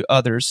 both to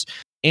others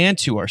and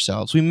to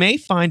ourselves, we may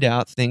find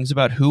out things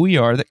about who we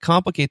are that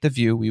complicate the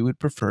view we would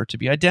prefer to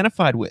be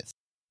identified with.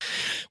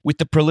 With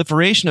the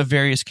proliferation of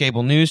various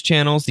cable news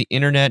channels, the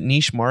internet,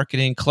 niche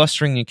marketing,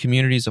 clustering in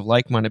communities of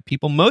like-minded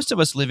people, most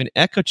of us live in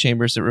echo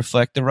chambers that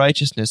reflect the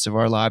righteousness of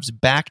our lives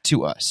back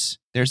to us.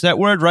 There's that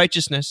word,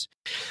 righteousness.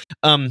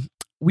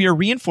 We are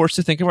reinforced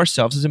to think of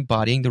ourselves as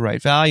embodying the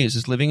right values,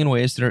 as living in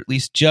ways that are at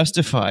least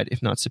justified,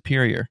 if not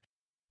superior.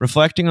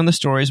 Reflecting on the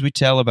stories we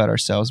tell about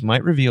ourselves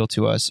might reveal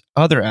to us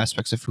other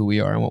aspects of who we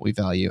are and what we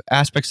value,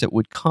 aspects that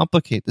would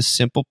complicate the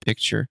simple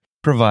picture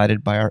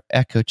provided by our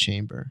echo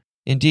chamber.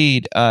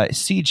 Indeed,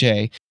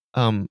 CJ,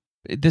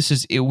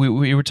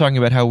 we were talking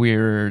about how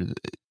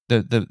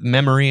the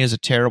memory is a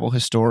terrible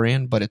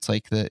historian, but it's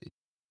like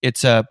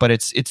it's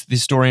the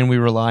historian we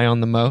rely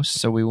on the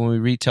most. So when we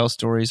retell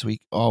stories,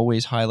 we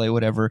always highlight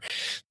whatever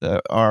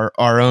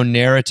our own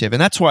narrative, and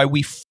that's why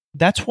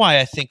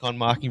I think on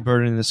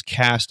Mockingbird in this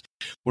cast,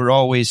 we're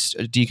always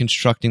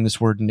deconstructing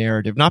this word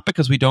narrative, not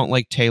because we don't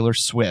like Taylor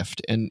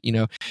Swift and,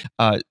 you're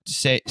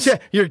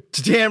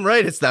damn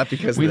right. It's not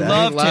because we of that.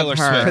 love Taylor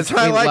Swift. Because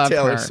I like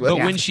Taylor Swift.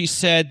 But when she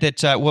said that,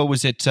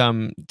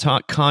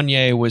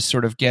 Kanye was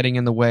sort of getting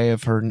in the way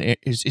of her,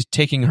 is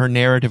taking her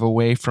narrative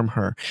away from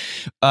her.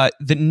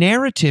 The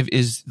narrative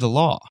is the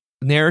law.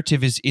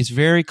 Narrative is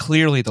very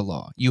clearly the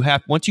law.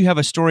 Once you have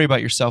a story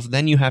about yourself,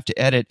 then you have to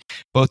edit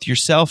both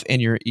yourself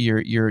and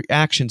your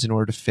actions in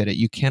order to fit it.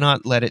 You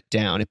cannot let it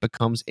down. It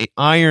becomes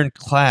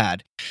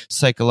ironclad,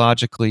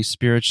 psychologically,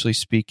 spiritually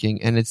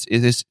speaking, and this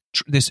is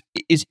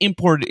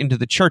imported into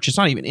the church. It's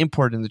not even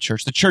imported in the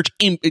church. The church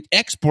it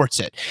exports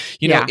it.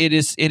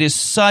 It is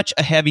such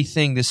a heavy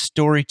thing. This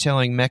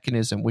storytelling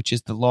mechanism, which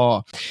is the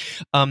law.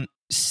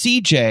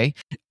 CJ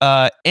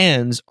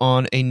ends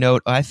on a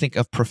note, I think,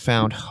 of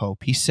profound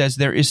hope. He says,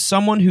 there is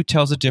someone who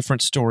tells a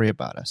different story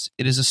about us.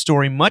 It is a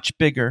story much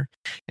bigger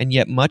and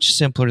yet much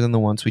simpler than the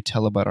ones we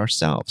tell about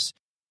ourselves.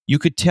 You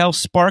could tell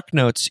Spark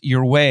Notes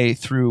your way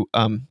through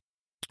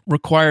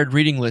required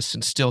reading lists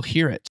and still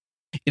hear it.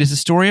 It is the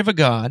story of a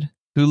God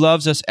who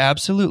loves us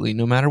absolutely,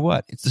 no matter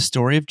what. It's the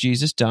story of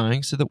Jesus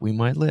dying so that we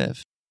might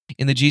live.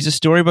 In the Jesus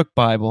Storybook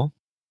Bible,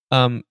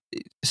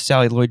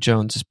 Sally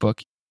Lloyd-Jones's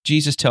book,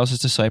 Jesus tells his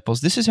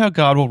disciples, this is how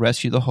God will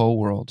rescue the whole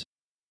world.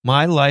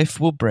 My life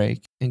will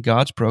break, and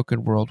God's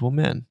broken world will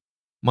mend.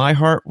 My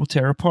heart will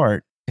tear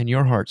apart, and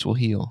your hearts will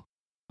heal.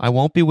 I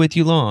won't be with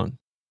you long.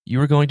 You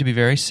are going to be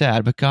very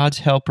sad, but God's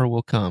helper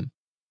will come,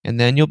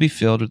 and then you'll be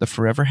filled with a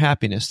forever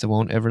happiness that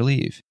won't ever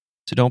leave.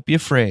 So don't be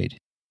afraid.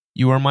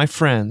 You are my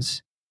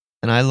friends,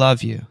 and I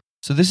love you.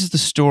 So this is the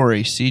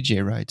story,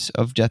 CJ writes,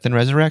 of death and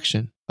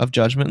resurrection, of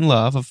judgment and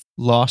love, of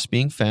loss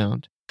being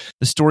found.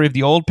 The story of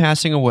the old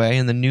passing away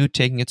and the new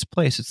taking its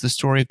place. It's the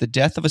story of the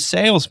death of a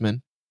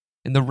salesman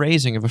and the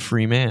raising of a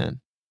free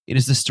man. It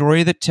is the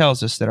story that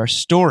tells us that our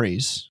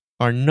stories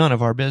are none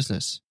of our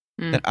business,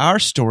 that our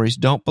stories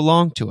don't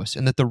belong to us,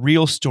 and that the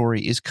real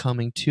story is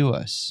coming to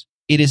us.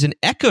 It is an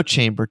echo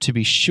chamber, to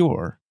be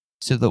sure,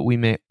 so that we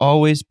may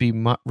always be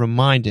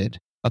reminded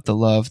of the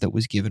love that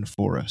was given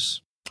for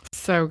us.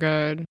 So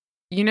good.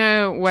 You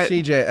know what,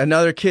 CJ,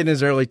 another kid in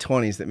his early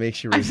 20s that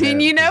makes you resent. I mean,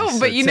 you know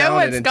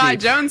what Scott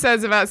Jones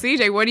says about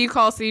CJ. What do you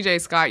call CJ,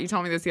 Scott? You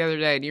told me this the other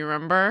day. Do you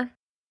remember?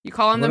 You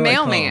call him the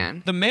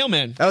mailman. The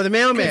mailman. Oh, the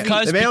mailman.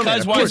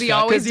 Because he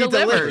always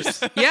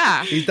delivers.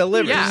 Yeah. He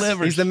delivers. Yeah.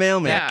 He's the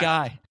mailman. That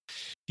guy.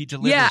 He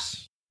delivers. Yeah.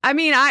 I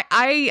mean,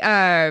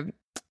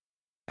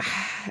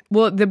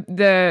 well,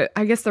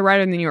 I guess the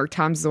writer in the New York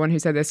Times is the one who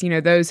said this.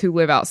 Those who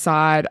live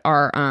outside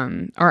our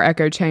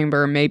echo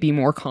chamber may be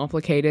more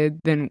complicated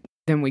than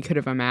we could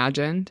have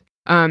imagined.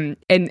 And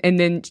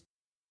then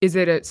is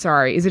it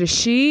a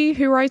she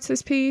who writes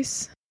this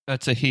piece?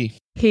 That's a he.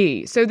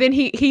 He. So then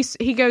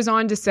he goes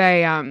on to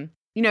say,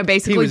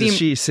 basically he was a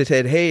she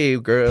said, "Hey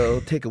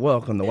girl, take a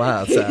walk on the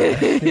wild side."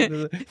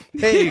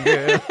 Hey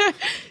girl.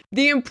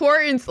 The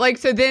importance,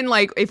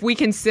 if we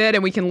can sit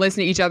and we can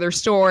listen to each other's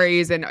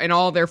stories and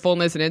all their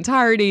fullness and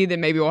entirety, then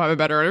maybe we'll have a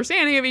better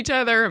understanding of each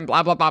other and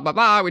blah, blah, blah, blah,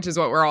 blah, which is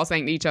what we're all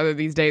saying to each other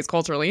these days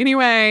culturally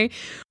anyway,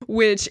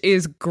 which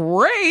is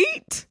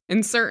great.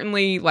 And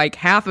certainly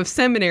half of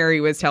seminary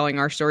was telling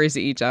our stories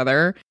to each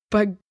other,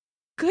 but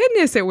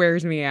goodness, it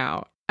wears me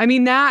out. I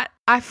mean, that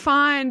I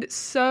find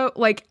so,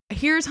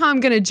 here's how I'm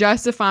going to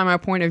justify my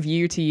point of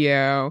view to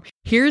you.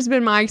 Here's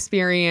been my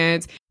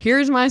experience.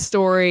 Here's my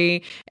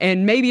story.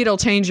 And maybe it'll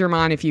change your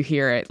mind if you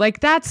hear it.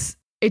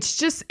 It's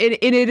just,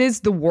 it is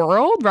the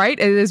world, right?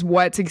 It is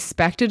what's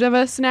expected of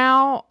us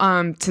now,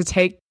 to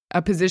take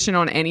a position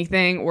on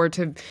anything or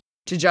to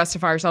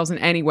justify ourselves in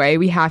any way.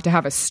 We have to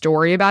have a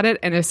story about it.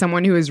 And as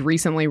someone who has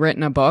recently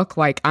written a book,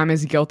 I'm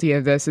as guilty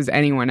of this as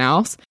anyone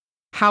else.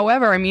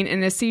 However, I mean,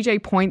 and as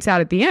CJ points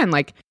out at the end,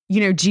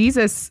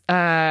 Jesus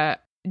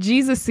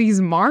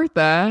sees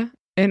Martha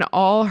in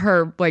all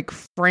her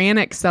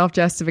frantic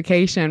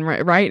self-justification,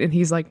 right? And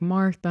he's like,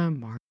 Martha,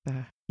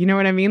 Martha. You know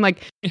what I mean?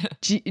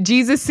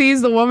 Jesus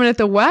sees the woman at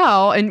the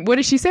well, and what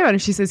does she say about him?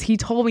 She says, he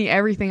told me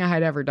everything I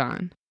had ever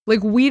done.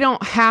 We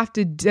don't have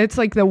to, it's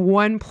the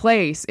one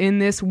place in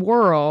this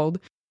world,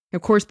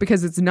 of course,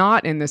 because it's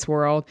not in this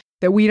world,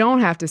 that we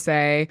don't have to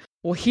say,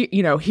 well,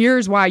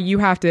 here's why you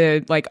have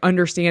to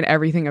understand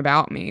everything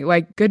about me.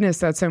 Goodness,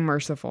 that's so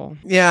merciful.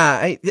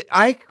 Yeah,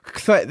 I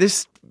thought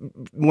this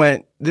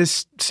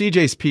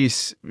CJ's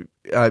piece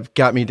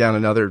got me down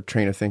another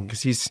train of thinking,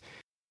 because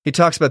he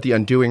talks about the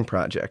Undoing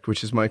Project,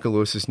 which is Michael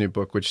Lewis's new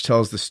book, which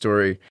tells the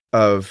story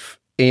of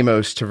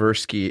Amos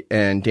Tversky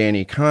and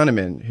Danny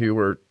Kahneman, who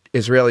were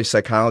Israeli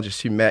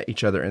psychologists who met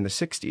each other in the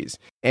 60s.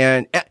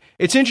 And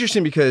it's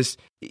interesting because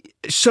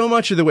so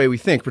much of the way we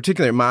think,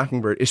 particularly at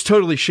Mockingbird, is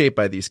totally shaped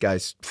by these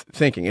guys'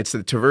 thinking. It's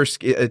the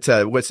Tversky,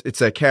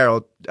 it's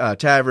Carol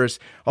Tavris,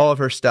 all of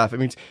her stuff. I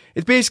mean,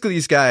 it's basically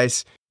these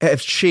guys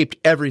have shaped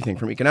everything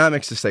from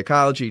economics to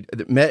psychology,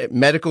 the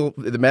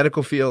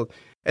medical field.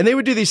 And they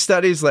would do these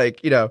studies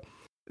like,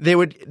 they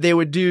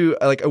would do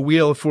like a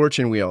Wheel of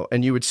Fortune wheel,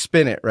 and you would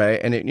spin it, right?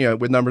 And it,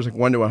 with numbers like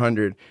 1 to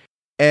 100.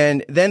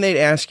 And then they'd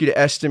ask you to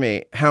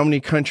estimate how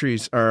many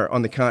countries are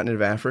on the continent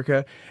of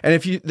Africa.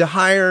 And the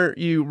higher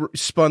you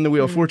spun the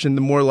Wheel of Fortune,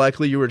 the more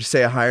likely you were to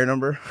say a higher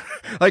number.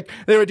 Like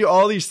they would do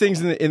all these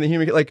things in the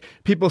human, like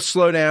people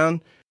slow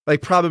down,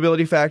 like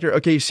probability factor.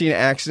 Okay, you see an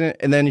accident,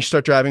 and then you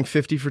start driving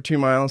 50 for 2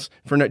 miles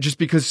just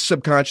because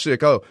subconsciously,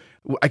 like, oh,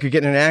 I could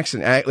get in an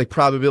accident, like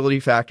probability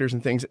factors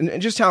and things,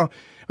 and just how.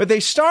 But they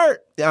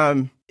start.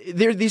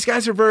 These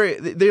guys are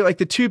they're like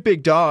the two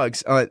big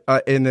dogs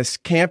in this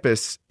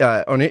campus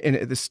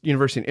in this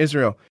university in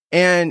Israel.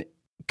 And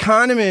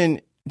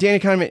Danny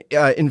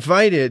Kahneman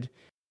invited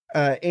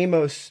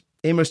Amos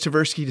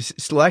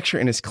Tversky to lecture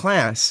in his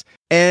class,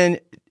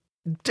 and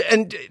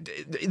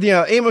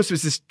Amos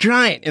was this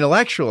giant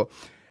intellectual,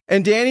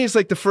 and Danny is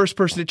like the first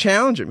person to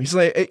challenge him. He's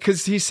like,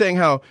 because he's saying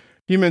how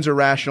humans are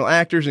rational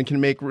actors and can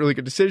make really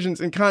good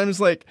decisions, and Kahneman's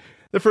like,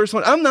 the first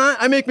one, I'm not.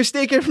 I make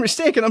mistake after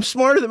mistake, and I'm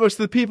smarter than most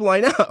of the people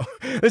I know.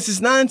 This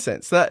is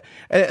nonsense.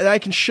 And I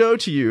can show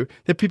to you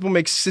that people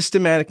make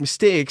systematic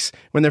mistakes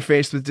when they're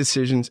faced with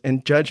decisions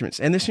and judgments.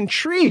 And this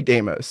intrigued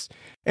Amos.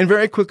 And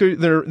very quickly,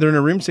 they're in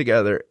a room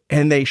together,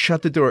 and they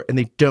shut the door, and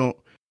they don't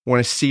want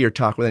to see or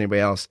talk with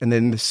anybody else. And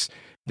then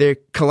they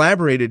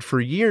collaborated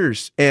for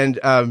years. And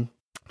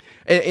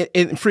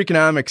in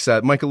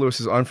Freakonomics, Michael Lewis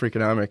is on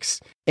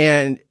Freakonomics,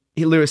 and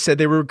Lewis said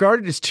they were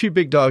regarded as two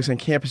big dogs on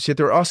campus, yet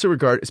they were also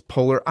regarded as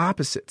polar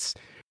opposites.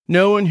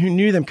 No one who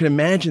knew them could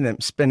imagine them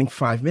spending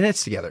 5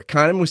 minutes together.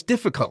 Kahneman was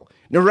difficult,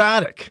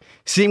 neurotic,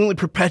 seemingly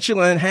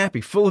perpetually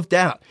unhappy, full of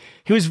doubt.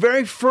 He was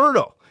very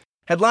fertile,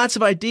 had lots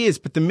of ideas,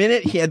 but the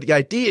minute he had the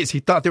ideas, he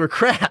thought they were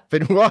crap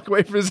and walked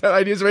away from his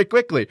ideas very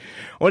quickly.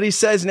 What he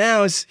says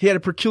now is he had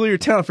a peculiar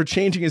talent for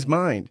changing his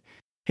mind.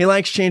 He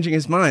likes changing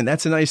his mind.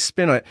 That's a nice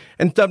spin on it.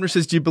 And Dubner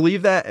says, do you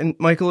believe that? And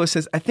Michael Lewis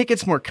says, I think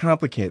it's more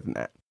complicated than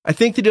that. I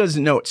think that he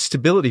doesn't know what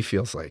stability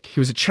feels like. He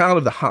was a child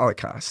of the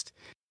Holocaust.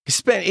 He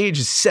spent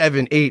ages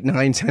 7, 8,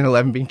 9, 10,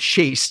 11 being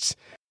chased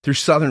through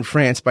southern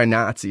France by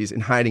Nazis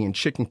and hiding in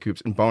chicken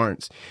coops and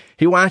barns.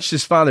 He watched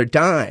his father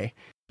die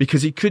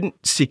because he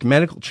couldn't seek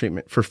medical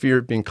treatment for fear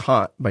of being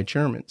caught by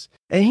Germans.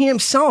 And he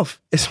himself,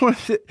 as one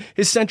of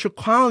his central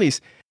qualities,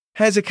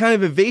 has a kind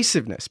of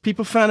evasiveness.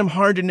 People found him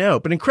hard to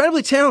know, but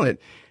incredibly talented.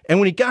 And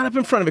when he got up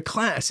in front of a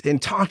class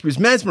and talked, he was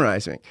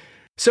mesmerizing.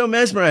 So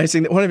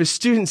mesmerizing that one of his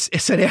students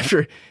said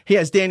after he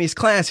has Danny's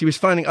class, he was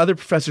finding other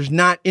professors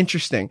not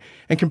interesting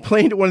and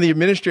complained to one of the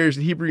administrators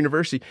at Hebrew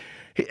University.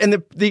 And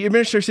the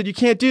administrator said, you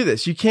can't do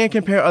this. You can't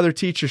compare other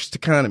teachers to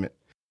Kahneman.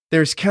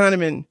 There's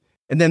Kahneman,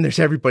 and then there's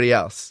everybody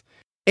else.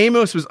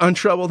 Amos was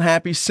untroubled,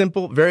 happy,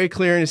 simple, very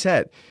clear in his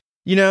head.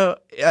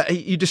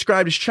 You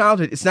described his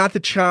childhood. It's not the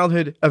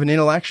childhood of an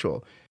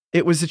intellectual.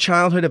 It was the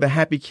childhood of a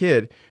happy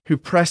kid who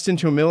pressed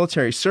into a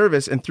military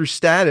service and through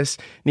status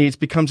needs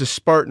becomes a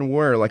Spartan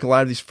warrior like a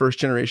lot of these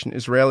first-generation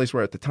Israelis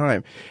were at the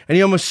time. And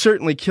he almost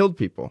certainly killed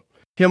people.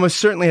 He almost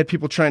certainly had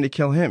people trying to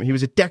kill him. He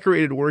was a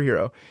decorated war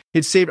hero. He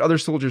had saved other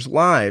soldiers'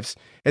 lives.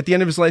 At the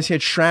end of his life, he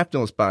had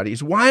shrapnel in his body.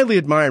 He's widely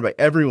admired by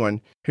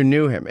everyone who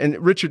knew him. And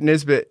Richard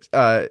Nisbet,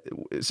 a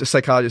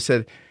psychologist,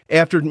 said,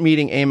 after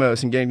meeting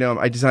Amos and getting to know him,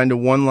 I designed a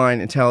one-line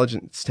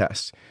intelligence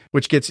test,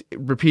 which gets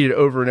repeated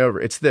over and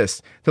over. It's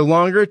this: the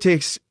longer it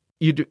takes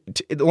you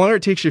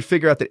to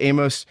figure out that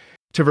Amos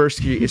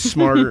Tversky is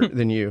smarter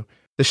than you,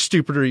 the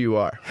stupider you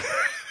are.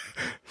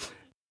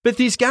 But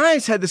these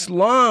guys had this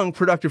long,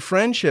 productive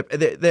friendship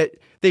that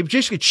they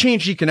basically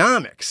changed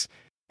economics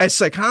as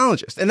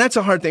psychologists, and that's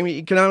a hard thing. I mean,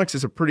 economics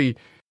is a pretty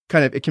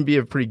it can be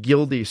a pretty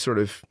guilty sort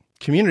of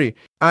community.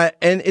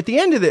 And at the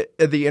end of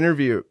the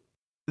interview,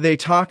 they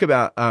talk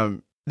about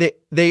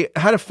they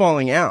had a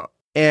falling out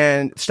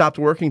and stopped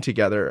working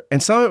together.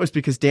 And some of it was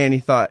because Danny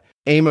thought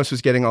Amos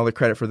was getting all the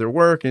credit for their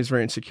work and he was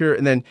very insecure.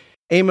 And then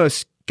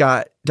Amos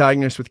got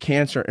diagnosed with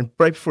cancer, and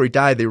right before he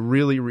died, they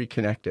really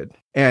reconnected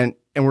and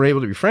were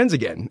able to be friends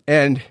again.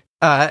 And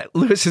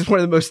Lewis says one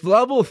of the most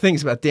lovable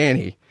things about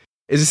Danny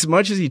is as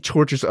much as he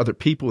tortures other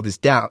people with his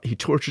doubt, he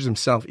tortures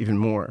himself even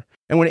more.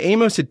 And when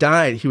Amos had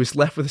died, he was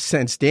left with a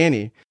sense,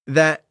 Danny,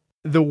 that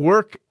the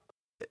work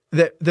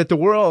that the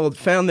world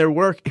found their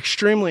work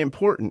extremely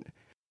important,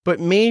 but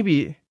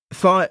maybe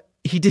thought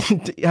he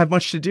didn't have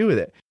much to do with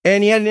it.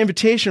 And he had an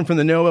invitation from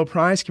the Nobel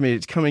Prize Committee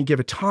to come and give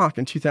a talk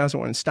in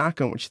 2001 in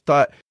Stockholm, which he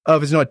thought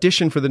of as an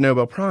audition for the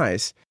Nobel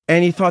Prize.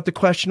 And he thought the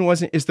question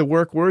wasn't, is the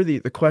work worthy?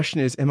 The question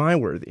is, am I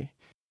worthy?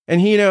 And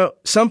he,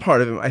 some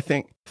part of him, I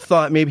think,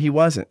 thought maybe he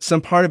wasn't.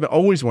 Some part of it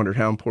always wondered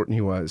how important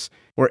he was,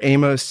 where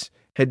Amos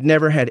had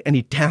never had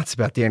any doubts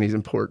about Danny's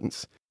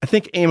importance. I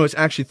think Amos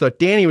actually thought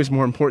Danny was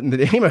more important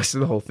than Amos to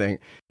the whole thing.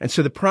 And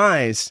so the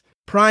prize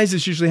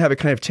prizes usually have a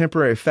kind of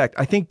temporary effect.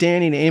 I think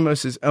Danny and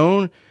Amos's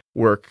own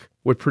work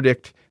would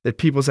predict that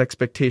people's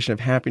expectation of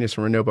happiness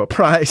from a Nobel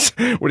Prize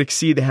would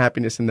exceed the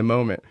happiness in the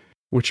moment,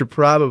 which would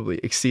probably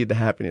exceed the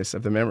happiness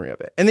of the memory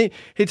of it. And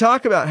they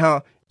talk about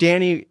how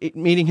Danny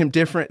meeting him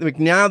different. Like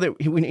now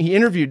that when he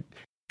interviewed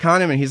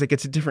Kahneman, he's like,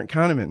 it's a different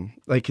Kahneman.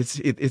 Like it's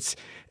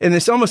and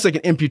it's almost like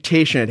an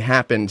imputation had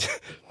happened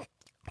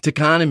to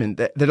Kahneman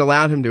that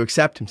allowed him to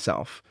accept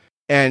himself.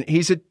 And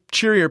he's a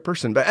cheerier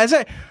person. But as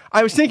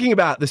I was thinking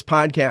about this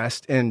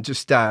podcast and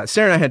just Sarah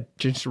and I had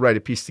just to write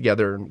a piece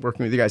together and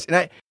working with you guys.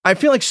 And I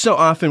feel like so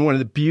often one of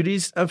the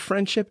beauties of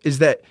friendship is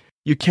that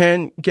you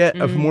can get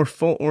a more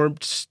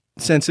full-orbed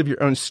sense of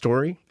your own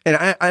story.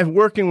 And I'm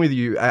working with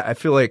you. I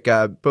feel like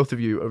both of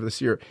you over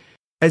this year,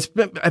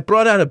 I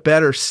brought out a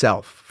better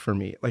self for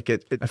me. Like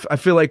I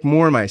feel like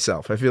more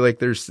myself. I feel like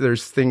there's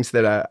things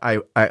that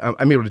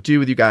I'm able to do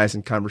with you guys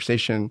in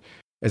conversation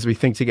as we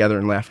think together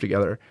and laugh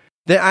together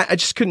that I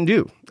just couldn't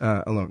do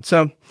alone.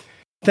 So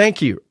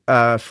thank you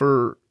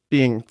for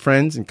being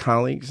friends and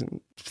colleagues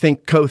and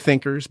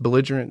co-thinkers,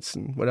 belligerents,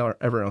 and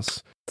whatever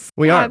else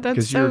we are,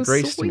 because you're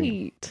grace to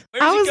me.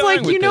 I was like,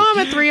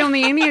 I'm a 3 on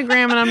the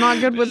Enneagram and I'm not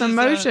good with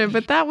emotion,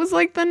 but that was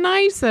like the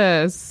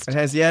nicest. It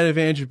has the added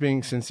advantage of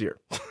being sincere.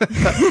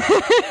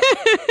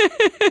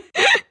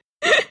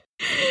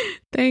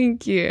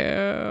 Thank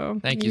you.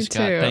 Thank you,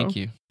 Scott. Too. Thank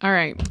you. All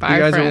right. Bye,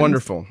 you guys friends. are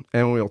wonderful,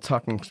 and we'll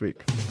talk next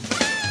week.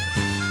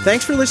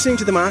 Thanks for listening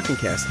to the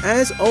Mockingcast.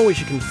 As always,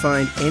 you can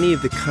find any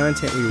of the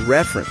content we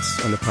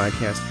reference on the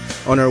podcast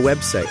on our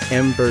website,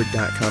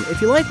 mbird.com.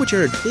 If you like what you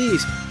heard,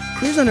 please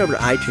cruise on over to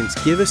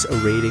iTunes, give us a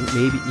rating,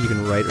 maybe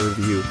even write a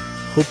review,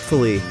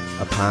 hopefully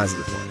a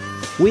positive one.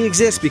 We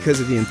exist because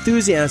of the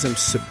enthusiasm,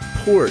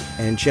 support,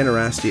 and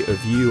generosity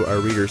of you, our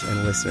readers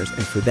and listeners,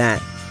 and for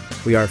that,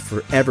 we are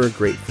forever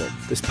grateful.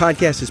 This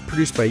podcast is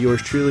produced by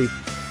yours truly,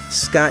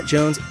 Scott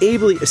Jones,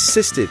 ably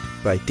assisted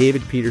by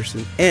David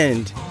Peterson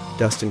and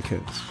Dustin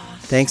Coons.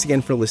 Thanks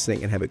again for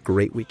listening and have a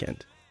great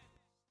weekend.